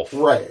third wolf.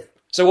 Right.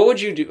 So what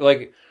would you do?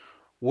 Like,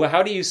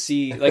 how do you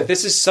see? Like,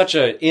 this is such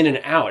a in and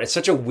out. It's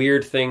such a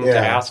weird thing to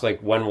ask.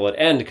 Like, when will it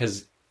end?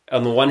 Because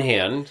on the one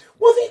hand,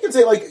 well, I think you can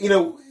say like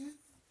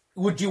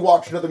would you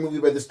watch another movie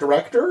by this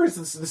director? Is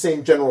this the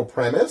same general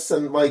premise?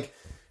 And like,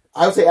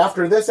 I would say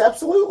after this,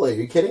 absolutely.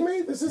 Are you kidding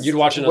me? This is you'd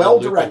watch another well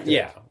Lupin. directed.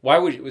 Yeah. Why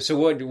would you? So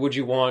what would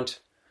you want?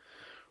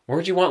 Where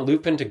would you want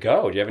Lupin to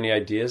go? Do you have any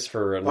ideas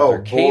for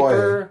another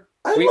caper?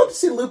 I'd love to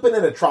see Lupin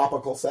in a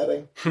tropical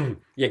setting.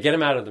 Yeah, get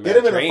him out of the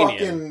Mediterranean.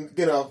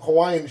 Get him in a fucking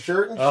Hawaiian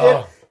shirt and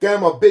shit. Get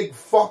him a big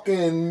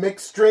fucking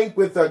mixed drink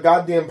with a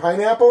goddamn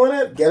pineapple in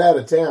it. Get out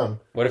of town.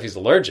 What if he's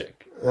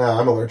allergic?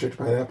 I'm allergic to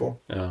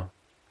pineapple. Oh.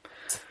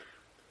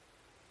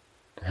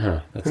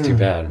 Huh, that's too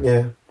bad.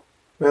 Yeah.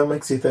 Well, it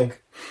makes you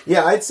think.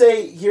 Yeah, I'd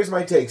say, here's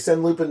my take.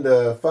 Send Lupin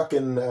to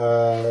fucking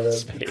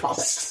the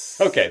tropics.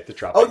 Okay, the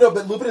tropics. Oh, no,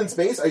 but Lupin in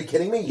space? Are you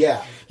kidding me?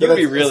 Yeah. He would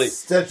be really...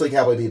 essentially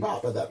Cowboy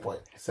Bebop at that point.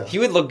 So. He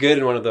would look good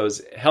in one of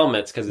those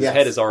helmets because his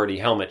head is already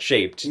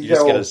helmet-shaped. You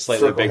just get a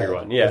slightly bigger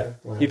one. Yeah,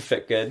 wow. He'd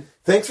fit good.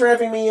 Thanks for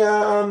having me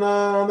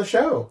on the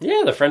show.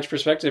 Yeah, the French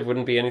perspective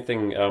wouldn't be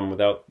anything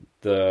without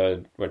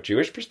the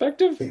Jewish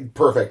perspective.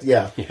 Perfect.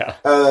 Yeah. Yeah.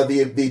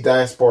 The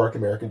diasporic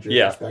American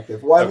Jewish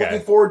perspective. Well, I'm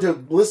looking forward to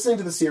listening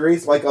to the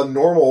series like a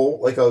normal,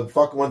 like a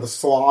fucking one of the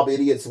slob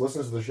idiots who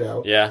listens to the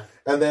show. Yeah.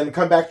 And then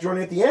come back to join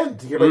me at the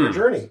end to hear about your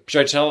journey.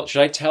 Should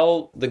I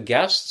tell the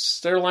guests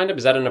that are lined up?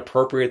 Is that an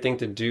appropriate thing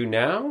to do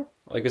now?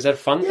 Like, is that a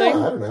fun thing?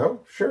 I don't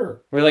know.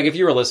 Sure. I mean, like, if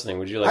you were listening,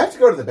 would you like... I have to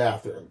go to the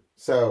bathroom.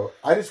 So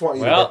I just want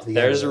you to Well, get to the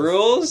there's end of this.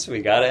 rules. We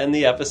got to end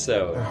the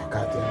episode. Oh,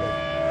 God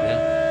damn it.